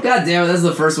the book. God damn it, that's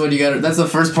the first one you gotta. That's the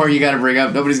first part you gotta bring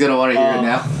up. Nobody's gonna want to hear it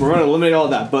now. We're gonna eliminate all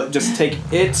that, but just take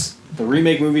It, the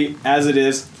remake movie, as it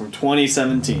is from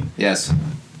 2017. Yes.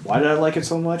 Why did I like it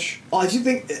so much? Oh, I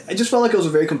just felt like it was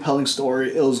a very compelling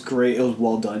story. It was great. It was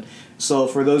well done. So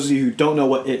for those of you who don't know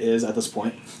what It is at this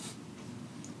point,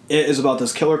 it is about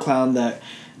this killer clown that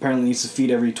apparently needs to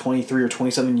feed every 23 or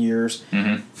 27 years.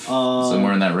 Mm-hmm.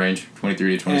 Somewhere in that range,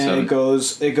 23 to 27. And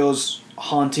it goes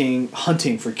hunting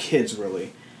for kids,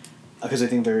 really, because I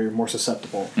think they're more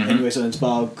susceptible. Mm-hmm. Anyway, so it's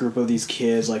about a group of these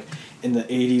kids, like, in the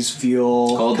 80s feel...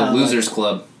 It's called the Losers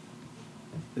Club.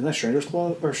 Isn't that Stranger's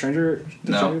Club? Or Stranger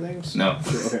Things? No.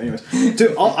 Okay, anyways.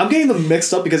 Dude, I'm getting them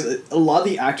mixed up because a lot of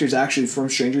the actors actually from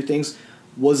Stranger Things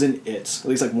was in It. At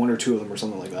least like 1 or 2 of them or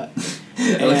something like that.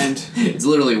 And it's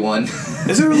literally one.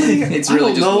 Is it really? It's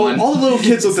really just one. All the little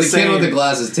kids look the same. The kid with the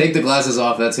glasses. Take the glasses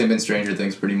off. That's him in Stranger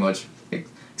Things, pretty much.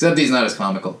 Except he's not as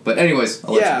comical. But anyways,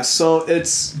 so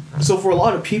for a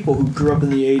lot of people who grew up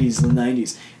in the 80s and the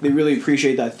 90s, they really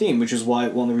appreciate that theme, which is why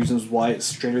one of the reasons why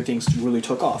Stranger Things really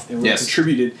took off and really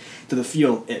contributed to the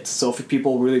feel It. So for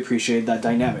people really appreciate that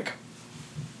dynamic.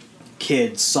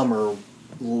 Kids, summer,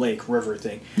 lake, river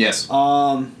thing. Yes.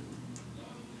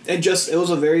 It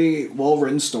was a very well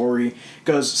written story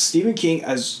because Stephen King,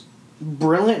 as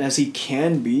brilliant as he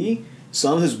can be,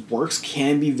 some of his works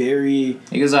can be very...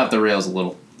 He goes off the rails a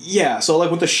little. Yeah, so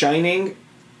like with The Shining,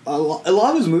 a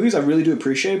lot of his movies I really do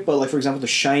appreciate, but like for example The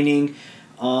Shining,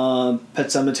 Pet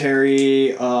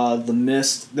Sematary, The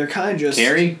Mist, they're kind of just...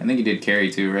 Carrie? I think he did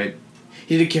Carrie too, right?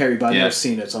 He did Carrie, but I've never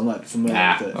seen it, so I'm not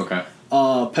familiar with it. Okay.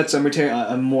 Pet Sematary,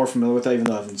 I'm more familiar with that, even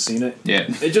though I haven't seen it. Yeah.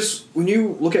 It just, when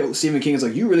you look at Stephen King, it's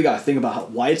like, you really got to think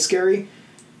about why it's scary.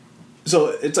 So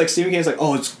it's like Stephen King's like,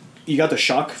 you got the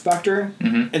shock factor,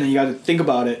 mm-hmm. and then you got to think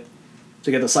about it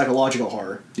to get the psychological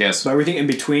horror. Yes. But everything in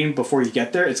between before you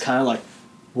get there, it's kind of like,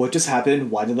 what just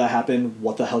happened? Why did that happen?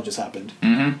 What the hell just happened?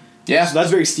 Mm-hmm. Yeah. So that's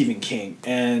very Stephen King,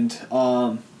 and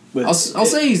I'll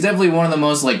say he's definitely one of the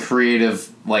most like creative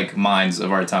like minds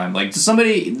of our time. Like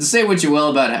somebody say what you will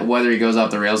about whether he goes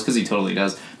off the rails, because he totally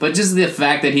does. But just the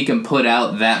fact that he can put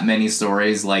out that many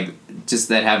stories, like just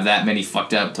that have that many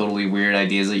fucked up, totally weird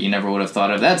ideas that you never would have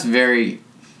thought of. That's legendary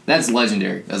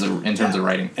in terms of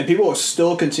writing. And people are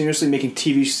still continuously making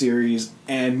TV series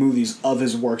and movies of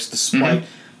his works, despite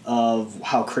of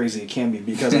how crazy it can be,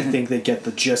 because I think they get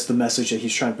the message that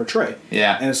he's trying to portray.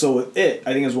 Yeah. And so with it,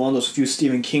 I think it's one of those few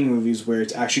Stephen King movies where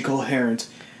it's actually coherent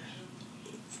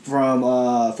from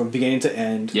beginning to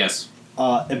end. Yes.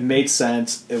 It made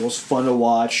sense. It was fun to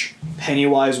watch.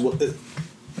 Pennywise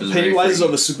is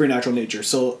of a supernatural nature.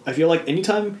 So I feel like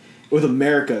anytime with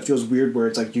America, it feels weird where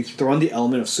it's like you throw in the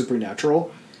element of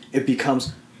supernatural, it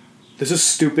becomes, this is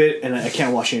stupid and I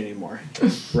can't watch it anymore.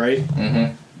 Right?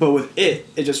 Mm-hmm. But with it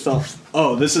just felt,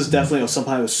 oh, this is definitely of some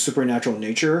kind of supernatural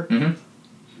nature,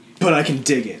 but I can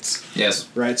dig it. Yes.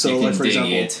 Right? So, like, for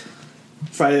example,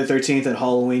 Friday the 13th and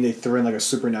Halloween, they threw in, like, a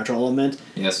supernatural element.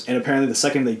 Yes. And apparently the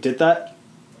second they did that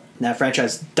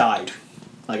franchise died,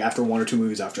 like, after one or two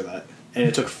movies after that. And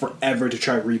it took forever to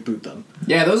try to reboot them.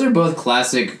 Yeah, those are both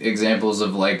classic examples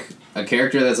of, like, a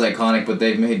character that's iconic, but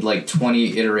they've made, like,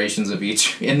 20 iterations of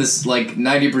each. And this, like,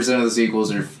 90% of the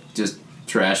sequels are just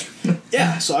trash.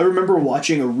 Yeah, so I remember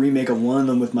watching a remake of one of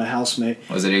them with my housemate.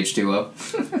 Was it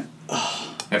H2O?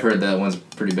 I've heard that one's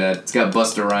pretty bad. It's got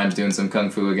Busta Rhymes doing some kung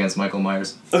fu against Michael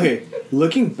Myers. Okay,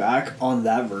 looking back on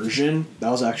that version, that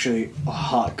was actually a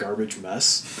hot garbage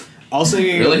mess. I was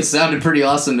thinking really sounded pretty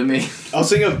awesome to me. I was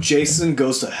thinking of Jason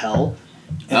Goes to Hell,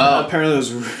 and that apparently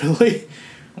was really...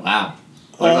 Wow.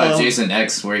 What about Jason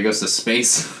X, where he goes to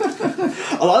space?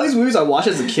 A lot of these movies I watched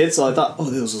as a kid, so I thought, oh,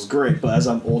 this was great. But as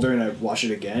I'm older and I watch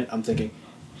it again, I'm thinking,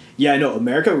 yeah, no,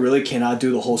 America really cannot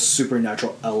do the whole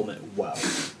supernatural element well.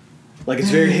 Like, it's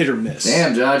very hit or miss.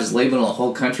 Damn, John, just labeling a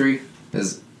whole country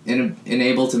as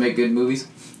unable to make good movies?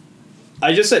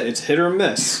 I just said it's hit or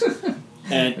miss.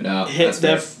 And no,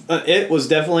 it was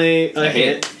definitely a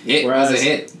hit. It was a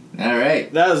hit. All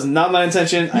right. That was not my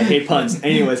intention. I hate puns.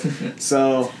 Anyways,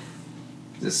 so...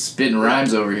 Just spitting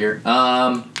rhymes over here.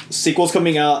 Sequel's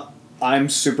coming out. I'm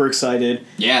super excited.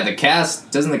 Yeah, the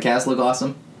cast. Doesn't the cast look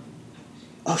awesome?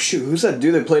 Oh, shoot. Who's that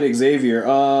dude that played Xavier?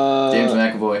 James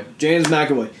McAvoy. James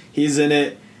McAvoy. He's in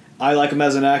it. I like him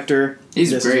as an actor. He's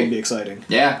this great. This is going to be exciting.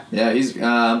 Yeah, he's... would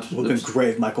have been great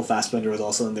if Michael Fassbender was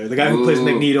also in there. The guy who plays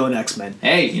Magneto in X-Men.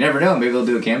 Hey, you never know. Maybe they'll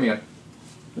do a cameo.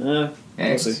 Hey,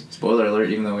 we'll see. Spoiler alert,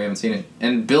 even though we haven't seen it.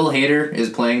 And Bill Hader is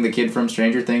playing the kid from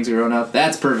Stranger Things growing up.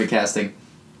 That's perfect casting.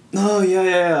 Oh,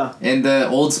 yeah. And the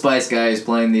Old Spice guy is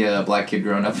playing the black kid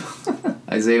growing up.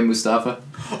 Isaiah Mustafa.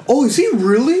 Oh, is he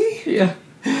really? Yeah.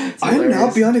 I'm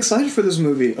now beyond excited for this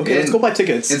movie. Okay, let's go buy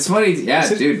tickets. It's funny. Yeah,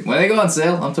 dude. When they go on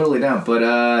sale, I'm totally down.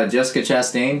 But Jessica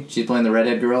Chastain, she's playing the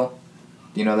redhead girl.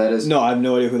 Do you know who that is? No, I have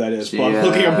no idea who that is. But I'm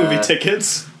looking at movie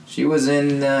tickets. She was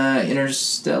in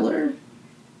Interstellar.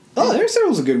 Oh, Interstellar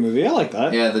was a good movie. I like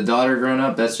that. Yeah, the daughter growing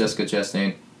up, that's Jessica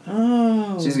Chastain.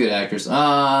 Oh. She's a good actress.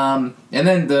 And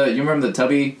then you remember the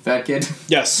tubby fat kid?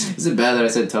 Yes. Is it bad that I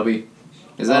said tubby?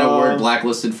 Is that a word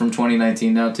blacklisted from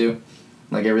 2019 now too?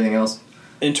 Like everything else?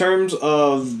 In terms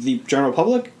of the general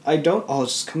public, I don't... Oh,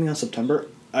 it's coming out September.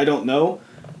 I don't know.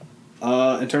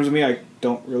 In terms of me, I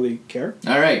don't really care.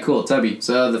 Alright, cool. Tubby.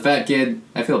 So the fat kid,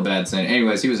 I feel bad saying it.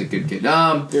 Anyways, he was a good kid.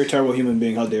 You're a terrible human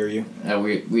being. How dare you?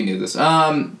 We knew this.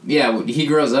 Yeah, he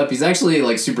grows up. He's actually,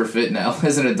 like, super fit now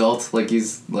as an adult. Like,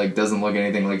 he's, like, doesn't look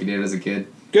anything like he did as a kid.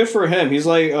 Good for him. He's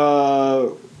like,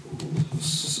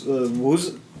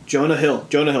 who's... Jonah Hill.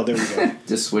 Jonah Hill, there we go.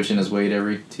 Just switching his weight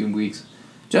every 2 weeks.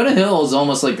 Jonah Hill is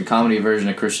almost like the comedy version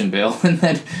of Christian Bale, and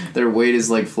then their weight is,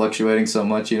 like, fluctuating so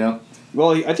much, you know?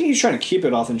 Well, I think he's trying to keep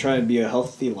it off and try to be a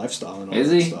healthy lifestyle. And all is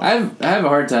that he? Stuff. I have a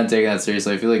hard time taking that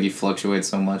seriously. I feel like he fluctuates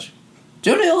so much.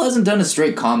 Jonah Hill hasn't done a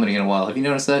straight comedy in a while. Have you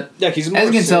noticed that? Yeah, he's more as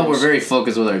you can serious. tell, we're very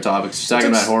focused with our topics. He's talking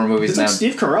about horror movies now. It's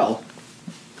like Steve Carell.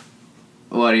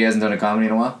 What, he hasn't done a comedy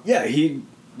in a while? Yeah, he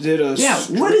did a... Yeah,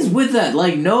 what is with that?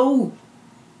 Like, no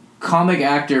comic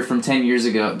actor from 10 years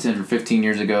ago, 10 or 15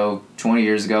 years ago, 20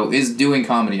 years ago, is doing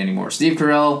comedy anymore. Steve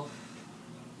Carell,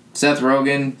 Seth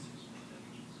Rogen,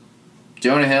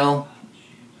 Jonah Hill,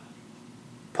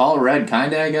 Paul Rudd,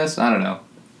 kinda, I guess? I don't know.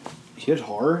 He did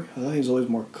horror? I thought he was always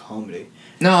more comedy.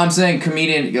 No, I'm saying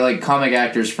comedian, like, comic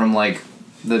actors from, like,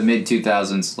 the mid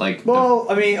 2000s. Like, Well,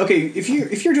 I mean, okay, if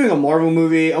you're doing a Marvel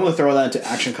movie, I'm gonna throw that into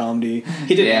action comedy.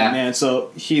 He did Yeah. Ant-Man,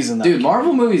 so he's in that. dude,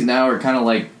 Marvel movies now are kind of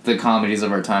like the comedies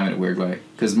of our time in a weird way.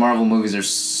 Because Marvel movies are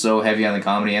so heavy on the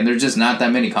comedy, and there's just not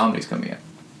that many comedies coming in.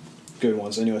 Good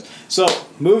ones, anyways. So,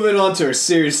 moving on to our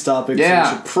serious topic. Yeah. So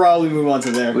we should probably move on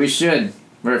to there. We should.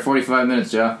 We're at 45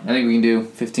 minutes, Joe. I think we can do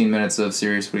 15 minutes of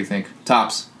serious. What do you think?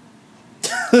 Tops.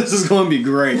 This is going to be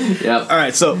great. Yep. All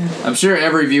right, so I'm sure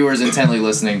every viewer is intently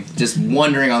listening, just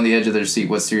wondering on the edge of their seat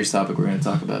what serious topic we're going to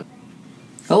talk about.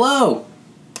 Hello!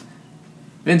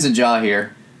 Vincent Jaw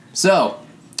here. So,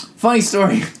 funny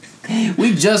story.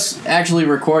 We just actually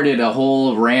recorded a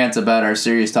whole rant about our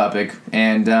serious topic,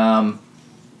 and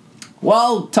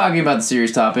while talking about the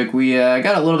serious topic, we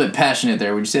got a little bit passionate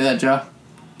there. Would you say that, Jaw?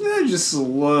 yeah, just a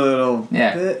little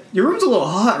Yeah. bit. Your room's a little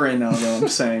hot right now, though, I'm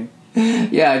saying.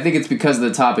 Yeah, I think it's because of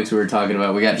the topics we were talking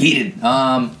about. We got heated.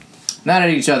 Not at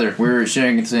each other. We were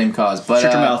sharing the same cause. But,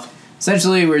 Shut your mouth.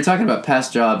 Essentially, we were talking about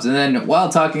past jobs, and then while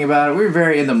talking about it, we were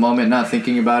very in the moment, not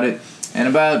thinking about it. And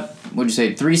about, what'd you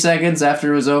say, 3 seconds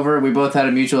after it was over, we both had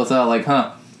a mutual thought, like,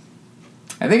 I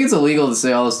think it's illegal to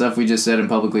say all the stuff we just said and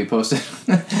publicly post it.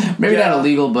 Maybe Yeah. not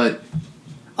illegal, but...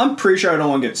 I'm pretty sure I don't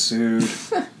want to get sued.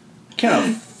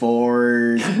 Can't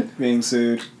afford being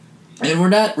sued. And we're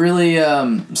not really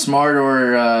smart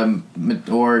or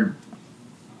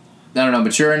I don't know,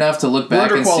 mature enough to look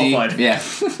back and see. underqualified. Yeah,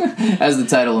 as the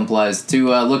title implies, to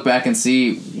look back and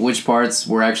see which parts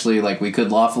were actually like we could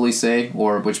lawfully say,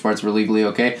 or which parts were legally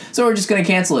okay. So we're just gonna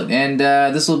cancel it, and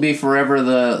this will be forever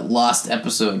the lost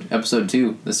episode, episode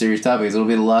 2, the serious topics. It'll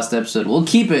be the lost episode. We'll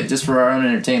keep it just for our own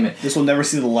entertainment. This will never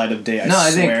see the light of day, I I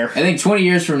swear. think 20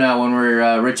 years from now, when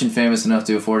we're rich and famous enough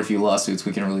to afford a few lawsuits,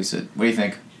 we can release it. What do you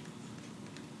think?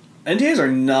 NDAs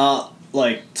are not,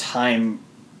 like, time...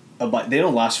 They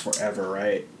don't last forever,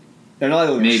 right? They're not like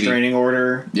a Maybe. restraining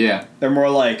order. Yeah. They're more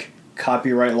like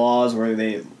copyright laws where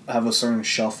they have a certain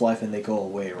shelf life and they go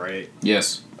away, right?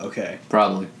 Yes. Okay.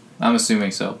 Probably. I'm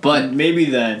assuming so. But, Maybe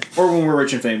then. Or when we're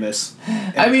rich and famous.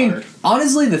 And I mean, tired.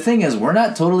 honestly, the thing is, we're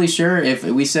not totally sure if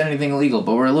we said anything illegal,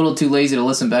 but we're a little too lazy to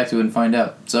listen back to it and find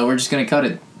out. So we're just going to cut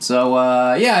it. So,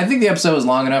 yeah, I think the episode was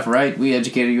long enough, right? We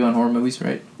educated you on horror movies,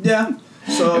 right? Yeah.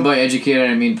 So, And by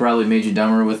educated, I mean probably made you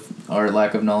dumber with our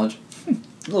lack of knowledge. a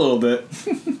little bit.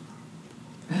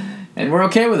 And we're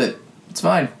okay with it. It's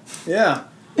fine. Yeah.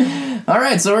 All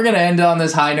right, so we're going to end on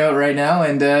this high note right now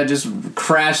and just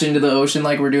crash into the ocean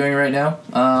like we're doing right now.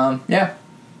 Yeah.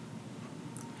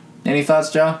 Any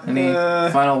thoughts, Joe? Any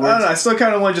final words? I don't know. I still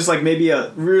kind of want just like maybe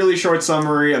a really short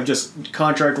summary of just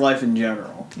contract life in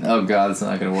general. Oh, God, it's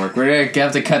not going to work. We're going to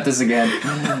have to cut this again.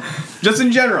 Just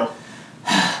in general.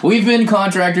 We've been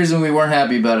contractors and we weren't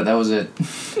happy about it. That was it.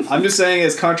 I'm just saying,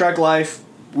 as contract life,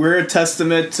 we're a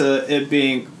testament to it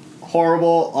being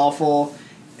horrible, awful,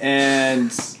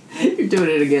 and You're doing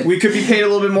it again. we could be paid a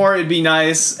little bit more. It'd be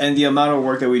nice, and the amount of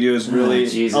work that we do is really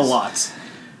Jesus. a lot.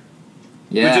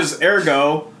 Yeah. Which is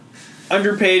ergo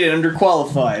underpaid and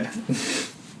underqualified.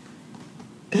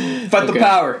 Fight the Okay.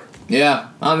 power. Yeah.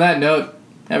 On that note,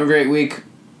 have a great week.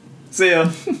 See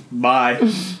ya. Bye.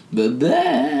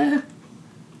 Bye-bye.